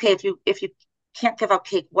 okay, if you can't give up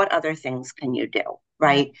cake, what other things can you do? Yeah.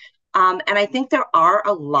 Right. And I think there are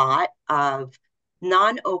a lot of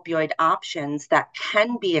non-opioid options that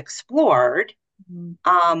can be explored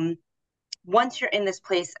Mhm. once you're in this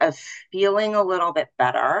place of feeling a little bit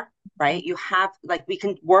better, Mhm. right? You have like we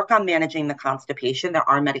can work on managing the constipation. There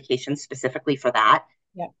are medications specifically for that.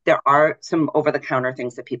 Yeah. There are some over-the-counter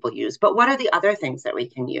things that people use, but what are the other things that we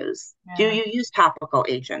can use? Do Yeah. you use topical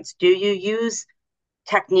agents? Do you use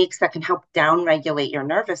techniques that can help down-regulate your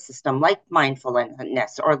nervous system, like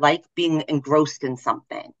mindfulness or like being engrossed in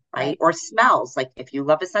something, right? Right. Or smells, like if you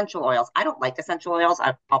love essential oils. I don't like essential oils.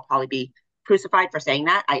 I'll probably be crucified for saying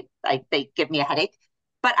that. They give me a headache.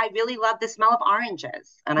 But I really love the smell of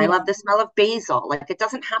oranges and I Yeah. love the smell of basil. Like it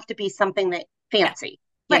doesn't have to be something that Yeah. fancy,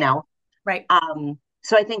 you Right. know? Right.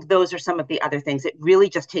 So I think those are some of the other things. It really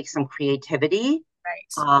just takes some creativity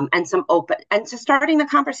Right. and some open and to starting the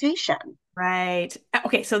conversation. Right.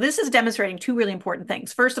 Okay, so this is demonstrating two really important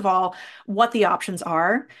things. First of all, what the options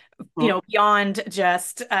are, Mhm. beyond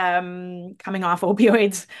just coming off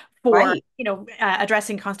opioids for, Right.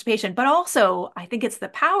 addressing constipation, but also I think it's the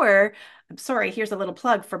power. I'm sorry, here's a little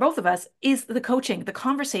plug for both of us, is the coaching, the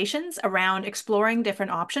conversations around exploring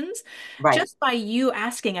different options. Right. Just by you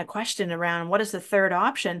asking a question around what is the third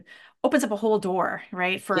option opens up a whole door,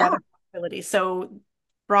 right, for Yeah. other possibilities. So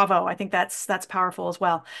bravo. I think that's powerful as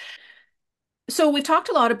well. So we've talked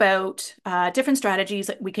a lot about different strategies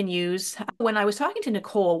that we can use. When I was talking to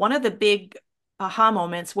Nicole, one of the big aha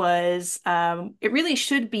moments was it really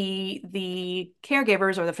should be the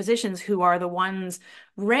caregivers or the physicians who are the ones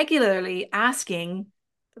regularly asking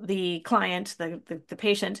the client, the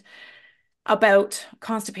patient, about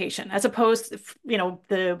constipation as opposed to,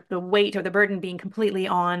 the weight or the burden being completely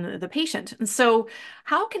on the patient. And so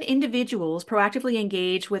how can individuals proactively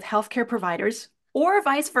engage with healthcare providers or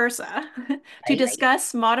vice versa to Right.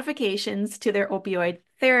 discuss modifications to their opioid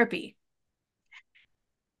therapy?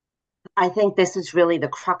 I think this is really the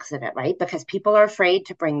crux of it, right? Because people are afraid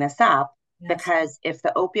to bring this up Yes. because if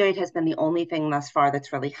the opioid has been the only thing thus far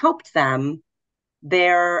that's really helped them,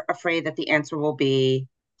 they're afraid that the answer will be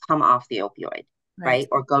come off the opioid, Right. right?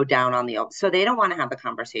 Or go down on the opioid. So they don't want to have the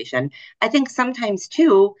conversation. I think sometimes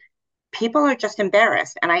too, people are just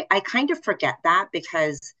embarrassed. And I kind of forget that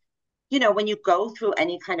because when you go through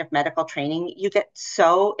any kind of medical training, you get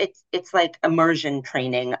it's like immersion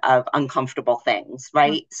training of uncomfortable things,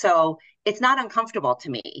 right? So it's not uncomfortable to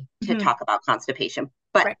me to Mhm. talk about constipation,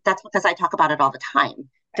 but Right. that's because I talk about it all the time.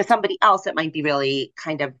 To Right. somebody else, it might be really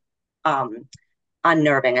kind of um,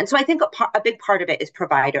 unnerving. And so I think a big part of it is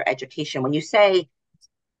provider education. When you say,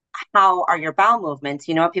 how are your bowel movements?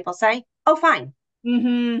 You know what people say? Oh, fine.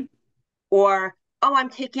 Hmm. Or, oh, I'm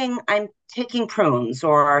taking prunes,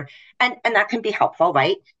 or and that can be helpful,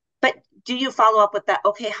 right? But do you follow up with that?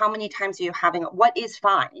 Okay, how many times are you having what is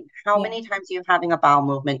fine? How Yeah. many times are you having a bowel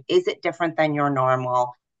movement? Is it different than your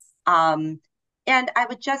normal? Um, and I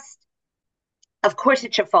would just, of course,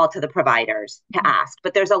 it should fall to the providers to Mhm. ask,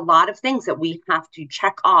 but there's a lot of things that we have to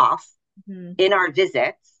check off Mhm. in our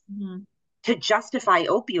visits Mhm. to justify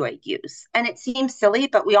opioid use. And it seems silly,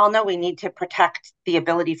 but we all know we need to protect the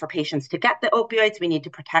ability for patients to get the opioids. We need to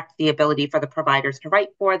protect the ability for the providers to write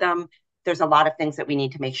for them. There's a lot of things that we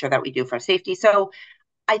need to make sure that we do for safety. So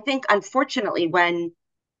I think, unfortunately, when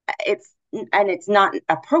it's not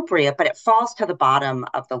appropriate, but it falls to the bottom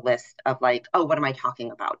of the list of like, oh, what am I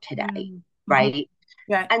talking about today? Mhm. Mhm. Right.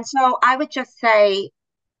 Yeah. And so I would just say,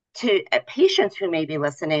 to patients who may be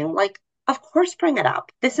listening, like, of course, bring it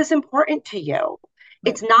up. This is important to you. Right.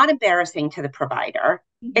 It's not embarrassing to the provider.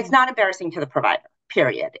 It's Mhm. not embarrassing to the provider,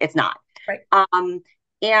 period. It's not. Right. Um,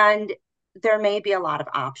 and there may be a lot of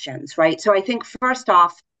options, right? So I think first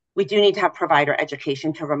off, we do need to have provider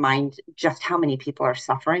education to remind just how many people are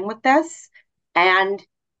suffering with this and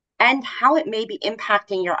and how it may be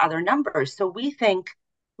impacting your other numbers. So we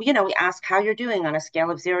ask how you're doing on a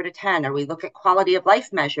scale of 0 to 10, or we look at quality of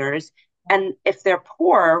life measures. And if they're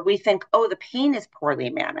poor, we think, oh, the pain is poorly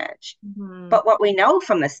managed. Mhm. But what we know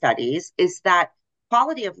from the studies is that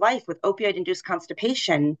quality of life with opioid induced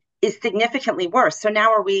constipation is significantly worse. So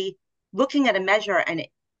now are we looking at a measure and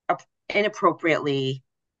inappropriately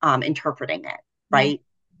interpreting it, Mhm. right?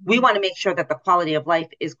 We want to make sure that the quality of life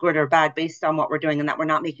is good or bad based on what we're doing and that we're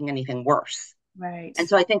not making anything worse. And Right.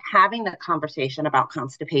 so I think having the conversation about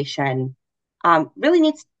constipation really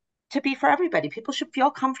needs to be for everybody. People should feel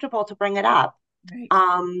comfortable to bring it up. Right.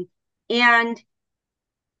 Um, and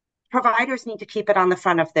providers need to keep it on the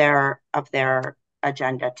front of their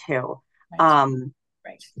agenda too. Right. Um,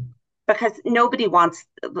 Right. because nobody wants,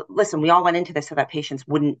 listen, we all went into this so that patients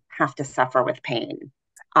wouldn't have to suffer with pain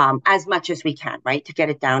as much as we can, right? To get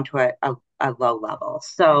it down to a low level.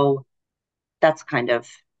 So that's kind of,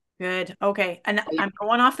 Good. Okay. And I'm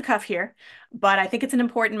going off the cuff here, but I think it's an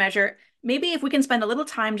important measure. Maybe if we can spend a little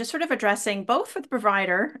time just sort of addressing both for the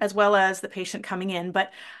provider as well as the patient coming in,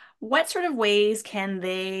 but what sort of ways can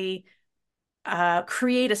they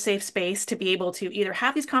create a safe space to be able to either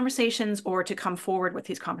have these conversations or to come forward with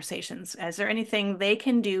these conversations? Is there anything they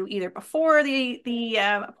can do either before the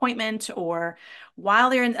appointment or while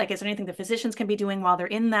they're in, like, is there anything the physicians can be doing while they're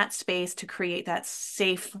in that space to create that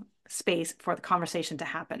safe space for the conversation to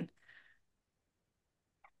happen?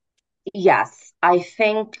 yes, I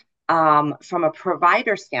think from a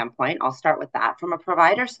provider standpoint, I'll start with that. From a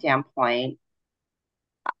provider standpoint,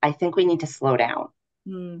 I think we need to slow down.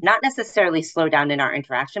 Mm. Not necessarily slow down in our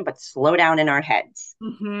interaction, but slow down in our heads.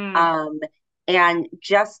 Hmm. Um, and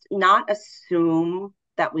just not assume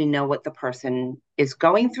that we know what the person is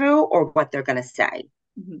going through or what they're going to say.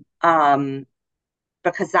 Hmm. Um,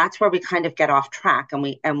 because that's where we kind of get off track and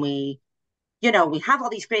we have all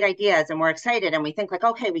these great ideas and we're excited and we think like,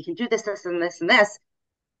 okay, we can do this, this, and this, and this,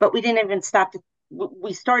 but we didn't even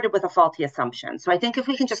we started with a faulty assumption. So I think if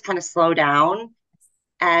we can just kind of slow down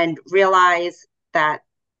and realize that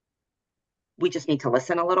we just need to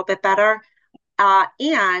listen a little bit better.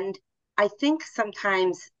 And I think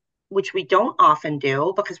sometimes, which we don't often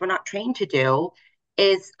do because we're not trained to do,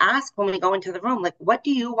 is ask when we go into the room, like, what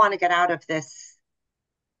do you want to get out of this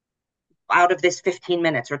 15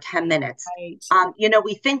 minutes or 10 minutes? Right.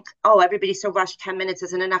 We think, oh, everybody's so rushed, 10 minutes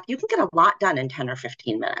isn't enough. You can get a lot done in 10 or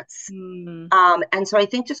 15 minutes. Mm. And so I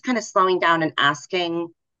think just kind of slowing down and asking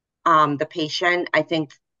the patient, I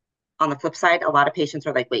think on the flip side, a lot of patients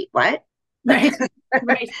are like, wait, what? Right.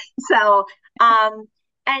 Right. So, um,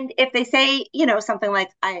 and if they say, something like,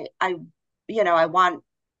 I want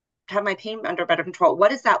to have my pain under better control, what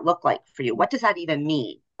does that look like for you? What does that even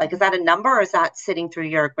mean? Like, is that a number or is that sitting through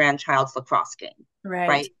your grandchild's lacrosse game? Right.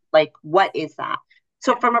 Right? Like, what is that?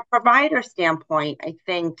 So, Yeah. from a provider standpoint, I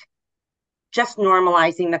think just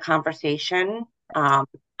normalizing the conversation, um,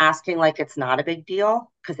 asking like it's not a big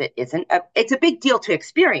deal because it isn't. It's a big deal to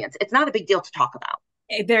experience. It's not a big deal to talk about.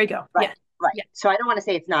 There you go. Right. Yeah. Right. Yeah. So I don't want to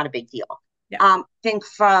say it's not a big deal. Yeah. I think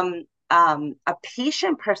from a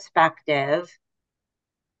patient perspective,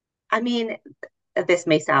 I mean, this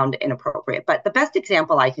may sound inappropriate, but the best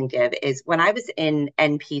example I can give is when I was in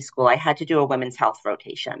NP school, I had to do a women's health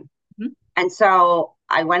rotation. Mhm. And so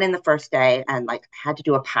I went in the first day and like had to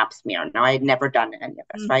do a pap smear. Now I had never done any of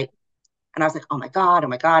this, Mm. right? And I was like, oh my God, oh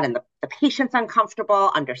my God. And the patient's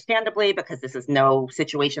uncomfortable, understandably, because this is no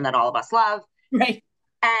situation that all of us love. Right.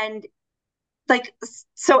 And like,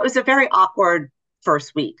 so it was a very awkward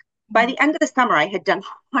first week. By Mm. the end of the summer, I had done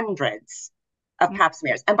hundreds of Mm. pap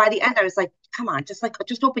smears. And by the end, I was like, come on, just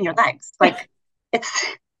open your legs. Like it's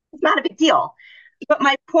it's not a big deal. But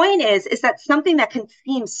my point is that something that can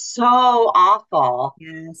seem so awful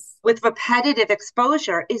Yes. with repetitive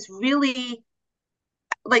exposure is really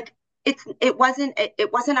like it wasn't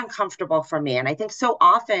uncomfortable for me. And I think so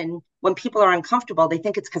often when people are uncomfortable, they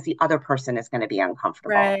think it's because the other person is going to be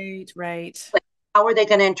uncomfortable. Right. Right. Like, how are they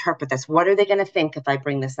going to interpret this? What are they going to think if I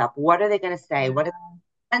bring this up? What are they going to say?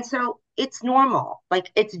 And so it's normal.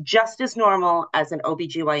 Like it's just as normal as an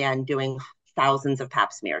OBGYN doing thousands of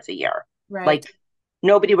pap smears a year. Right. Like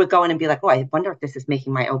nobody would go in and be like, oh, I wonder if this is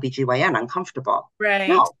making my OBGYN uncomfortable. Right.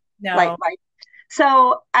 No. No.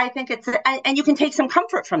 So I think and you can take some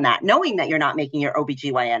comfort from that, knowing that you're not making your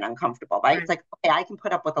OBGYN uncomfortable, right? Right. It's like, okay, I can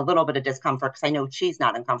put up with a little bit of discomfort because I know she's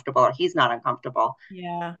not uncomfortable or he's not uncomfortable.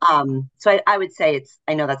 Yeah. So I would say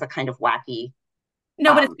I know that's a kind of wacky,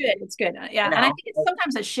 No, but it's um, good. It's good. you Yeah. And I know, think it's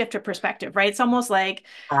sometimes a shift of perspective, right? It's almost like,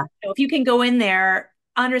 uh, if you can go in there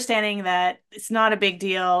understanding that it's not a big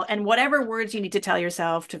deal and whatever words you need to tell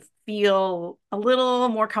yourself to feel a little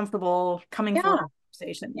more comfortable coming forward yeah, in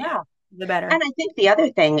conversation. Yeah. yeah. The better. And I think the other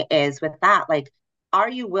thing is with that, like, are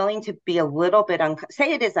you willing to be a little bit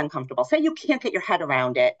say it is uncomfortable, say you can't get your head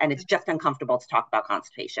around it and it's just uncomfortable to talk about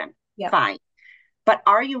constipation, Yeah. fine. But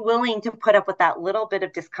are you willing to put up with that little bit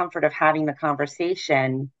of discomfort of having the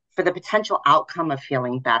conversation for the potential outcome of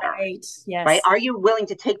feeling better, Right. right? Yes. Are you willing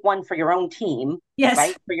to take one for your own team, Yes.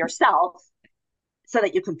 right? For yourself so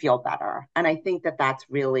that you can feel better. And I think that that's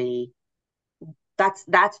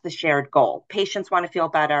the shared goal. Patients want to feel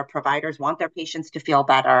better, providers want their patients to feel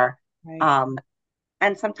better. Right. Um,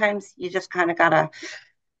 and sometimes you just kind of gotta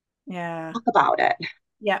Yeah. talk about it.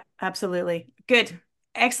 Yeah, absolutely. Good.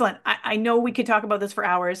 Excellent. I know we could talk about this for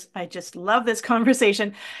hours. I just love this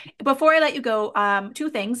conversation. Before I let you go, two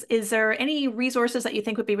things. Is there any resources that you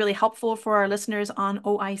think would be really helpful for our listeners on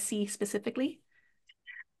OIC specifically?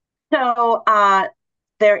 So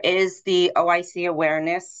there is the OIC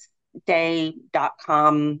Awareness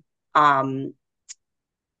Day.com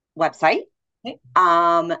website. Okay.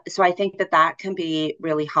 So I think that can be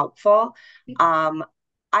really helpful. Um,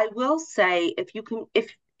 I will say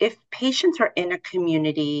if patients are in a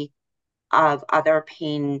community of other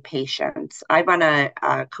pain patients, I run a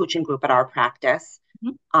coaching group at our practice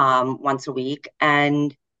Mhm. once a week,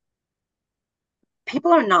 and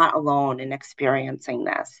people are not alone in experiencing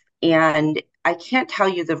this. And I can't tell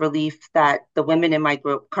you the relief that the women in my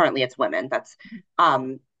group, currently it's women, that's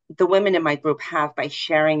um, the women in my group have by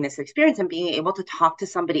sharing this experience and being able to talk to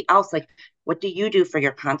somebody else. Like, what do you do for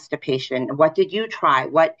your constipation? What did you try?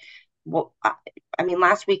 I mean,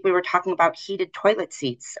 last week we were talking about heated toilet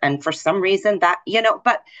seats. And for some reason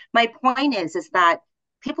but my point is that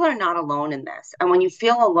people are not alone in this. And when you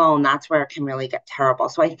feel alone, that's where it can really get terrible.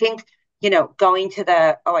 So I think going to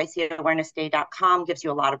the oicawarenessday.com gives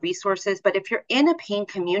you a lot of resources. But if you're in a pain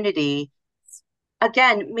community,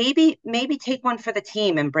 again, maybe take one for the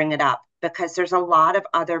team and bring it up because there's a lot of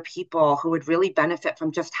other people who would really benefit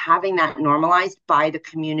from just having that normalized by the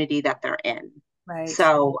community that they're in. Right.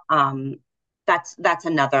 So that's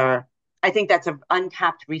another. I think that's an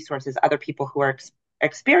untapped resource is other people who are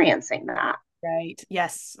experiencing that. Right.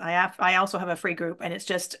 Yes. I also have a free group and it's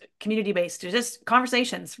just community based. It's just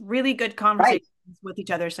conversations, really good Right. conversations with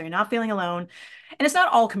each other. So you're not feeling alone. And it's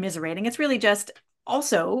not all commiserating. It's really just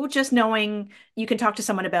also just knowing you can talk to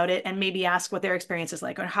someone about it and maybe ask what their experience is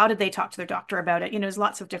like or how did they talk to their doctor about it. There's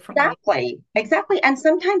lots of different ways. Exactly. And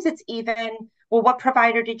sometimes it's even, well, what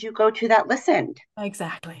provider did you go to that listened?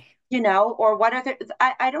 Exactly. Or what other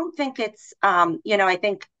I don't think it's I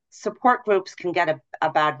think support groups can get a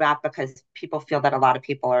bad rap because people feel that a lot of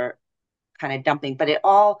people are kind of dumping, but it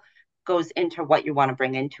all goes into what you want to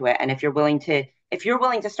bring into it. And if you're willing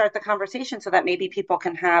to start the conversation so that maybe people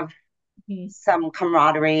can have Mhm. some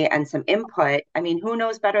camaraderie and some input, I mean, who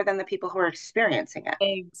knows better than the people who are experiencing it?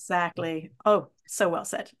 Exactly. Oh, so well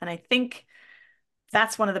said. And I think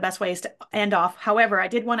that's one of the best ways to end off. However, I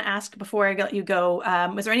did want to ask before I let you go,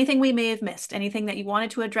 was there anything we may have missed? Anything that you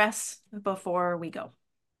wanted to address before we go?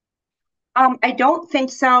 I don't think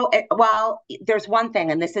so. Well, there's one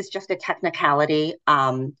thing, and this is just a technicality,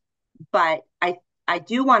 but I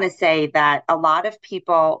do want to say that a lot of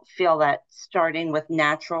people feel that starting with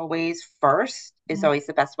natural ways first is Mhm. always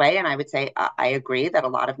the best way, and I would say I agree that a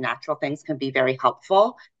lot of natural things can be very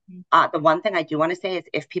helpful. The one thing I do want to say is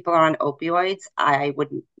if people are on opioids, I would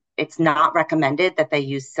it's not recommended that they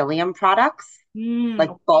use psyllium products, like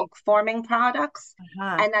Okay. bulk forming products.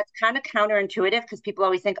 Uh-huh. And that's kind of counterintuitive because people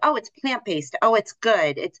always think, oh, it's plant-based. Oh, it's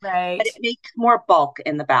good. But it Right. makes more bulk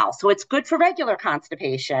in the bowel. So it's good for regular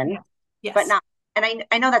constipation, Yeah. but Yes. not. And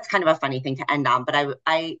I know that's kind of a funny thing to end on, but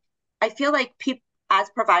I feel like people as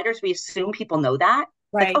providers, we assume people know that.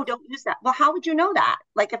 Like, Right. oh, don't use that. Well, how would you know that?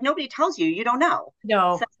 Like, if nobody tells you, you don't know. So,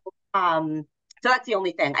 No. um, so that's the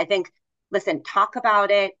only thing. I think, listen, talk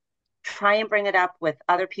about it, try and bring it up with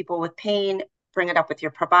other people with pain, bring it up with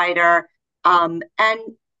your provider. And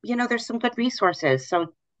there's some good resources.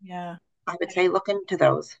 So Yeah. I would say look into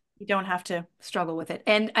those. You don't have to struggle with it.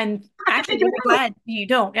 And I'm I have to actually figure really it out. glad you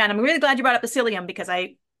don't. And I'm really glad you brought up the psyllium because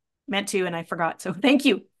I meant to and I forgot. So thank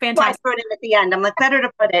you. So I Fantastic. threw it in at the end. I'm like, better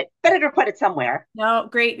to put it somewhere. No,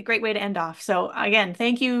 great way to end off. So again,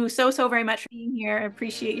 thank you so very much for being here. I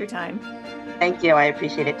appreciate your time. Thank you. I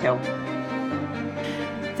appreciate it too.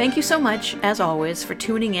 Thank you so much, as always, for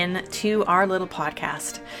tuning in to our little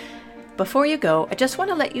podcast. Before you go, I just want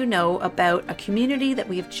to let you know about a community that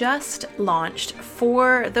we've just launched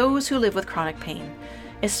for those who live with chronic pain,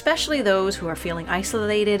 especially those who are feeling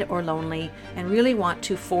isolated or lonely and really want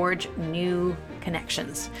to forge new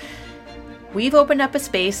connections. We've opened up a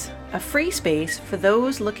space, a free space, for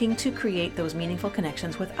those looking to create those meaningful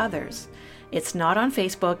connections with others. It's not on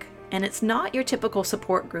Facebook, and it's not your typical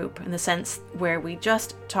support group in the sense where we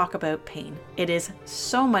just talk about pain. It is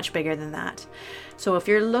so much bigger than that. So if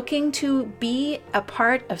you're looking to be a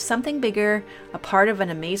part of something bigger, a part of an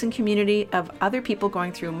amazing community of other people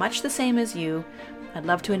going through much the same as you, I'd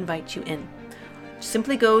love to invite you in.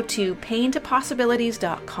 Simply go to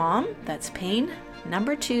paintopossibilities.com. That's pain,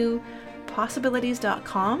 number 2,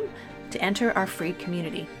 possibilities.com to enter our free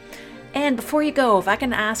community. And before you go, if I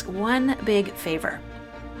can ask one big favor.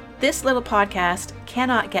 This little podcast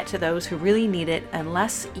cannot get to those who really need it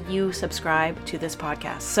unless you subscribe to this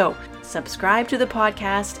podcast. So subscribe to the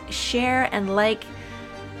podcast, share and like,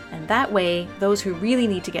 and that way those who really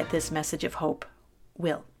need to get this message of hope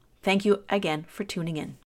will. Thank you again for tuning in.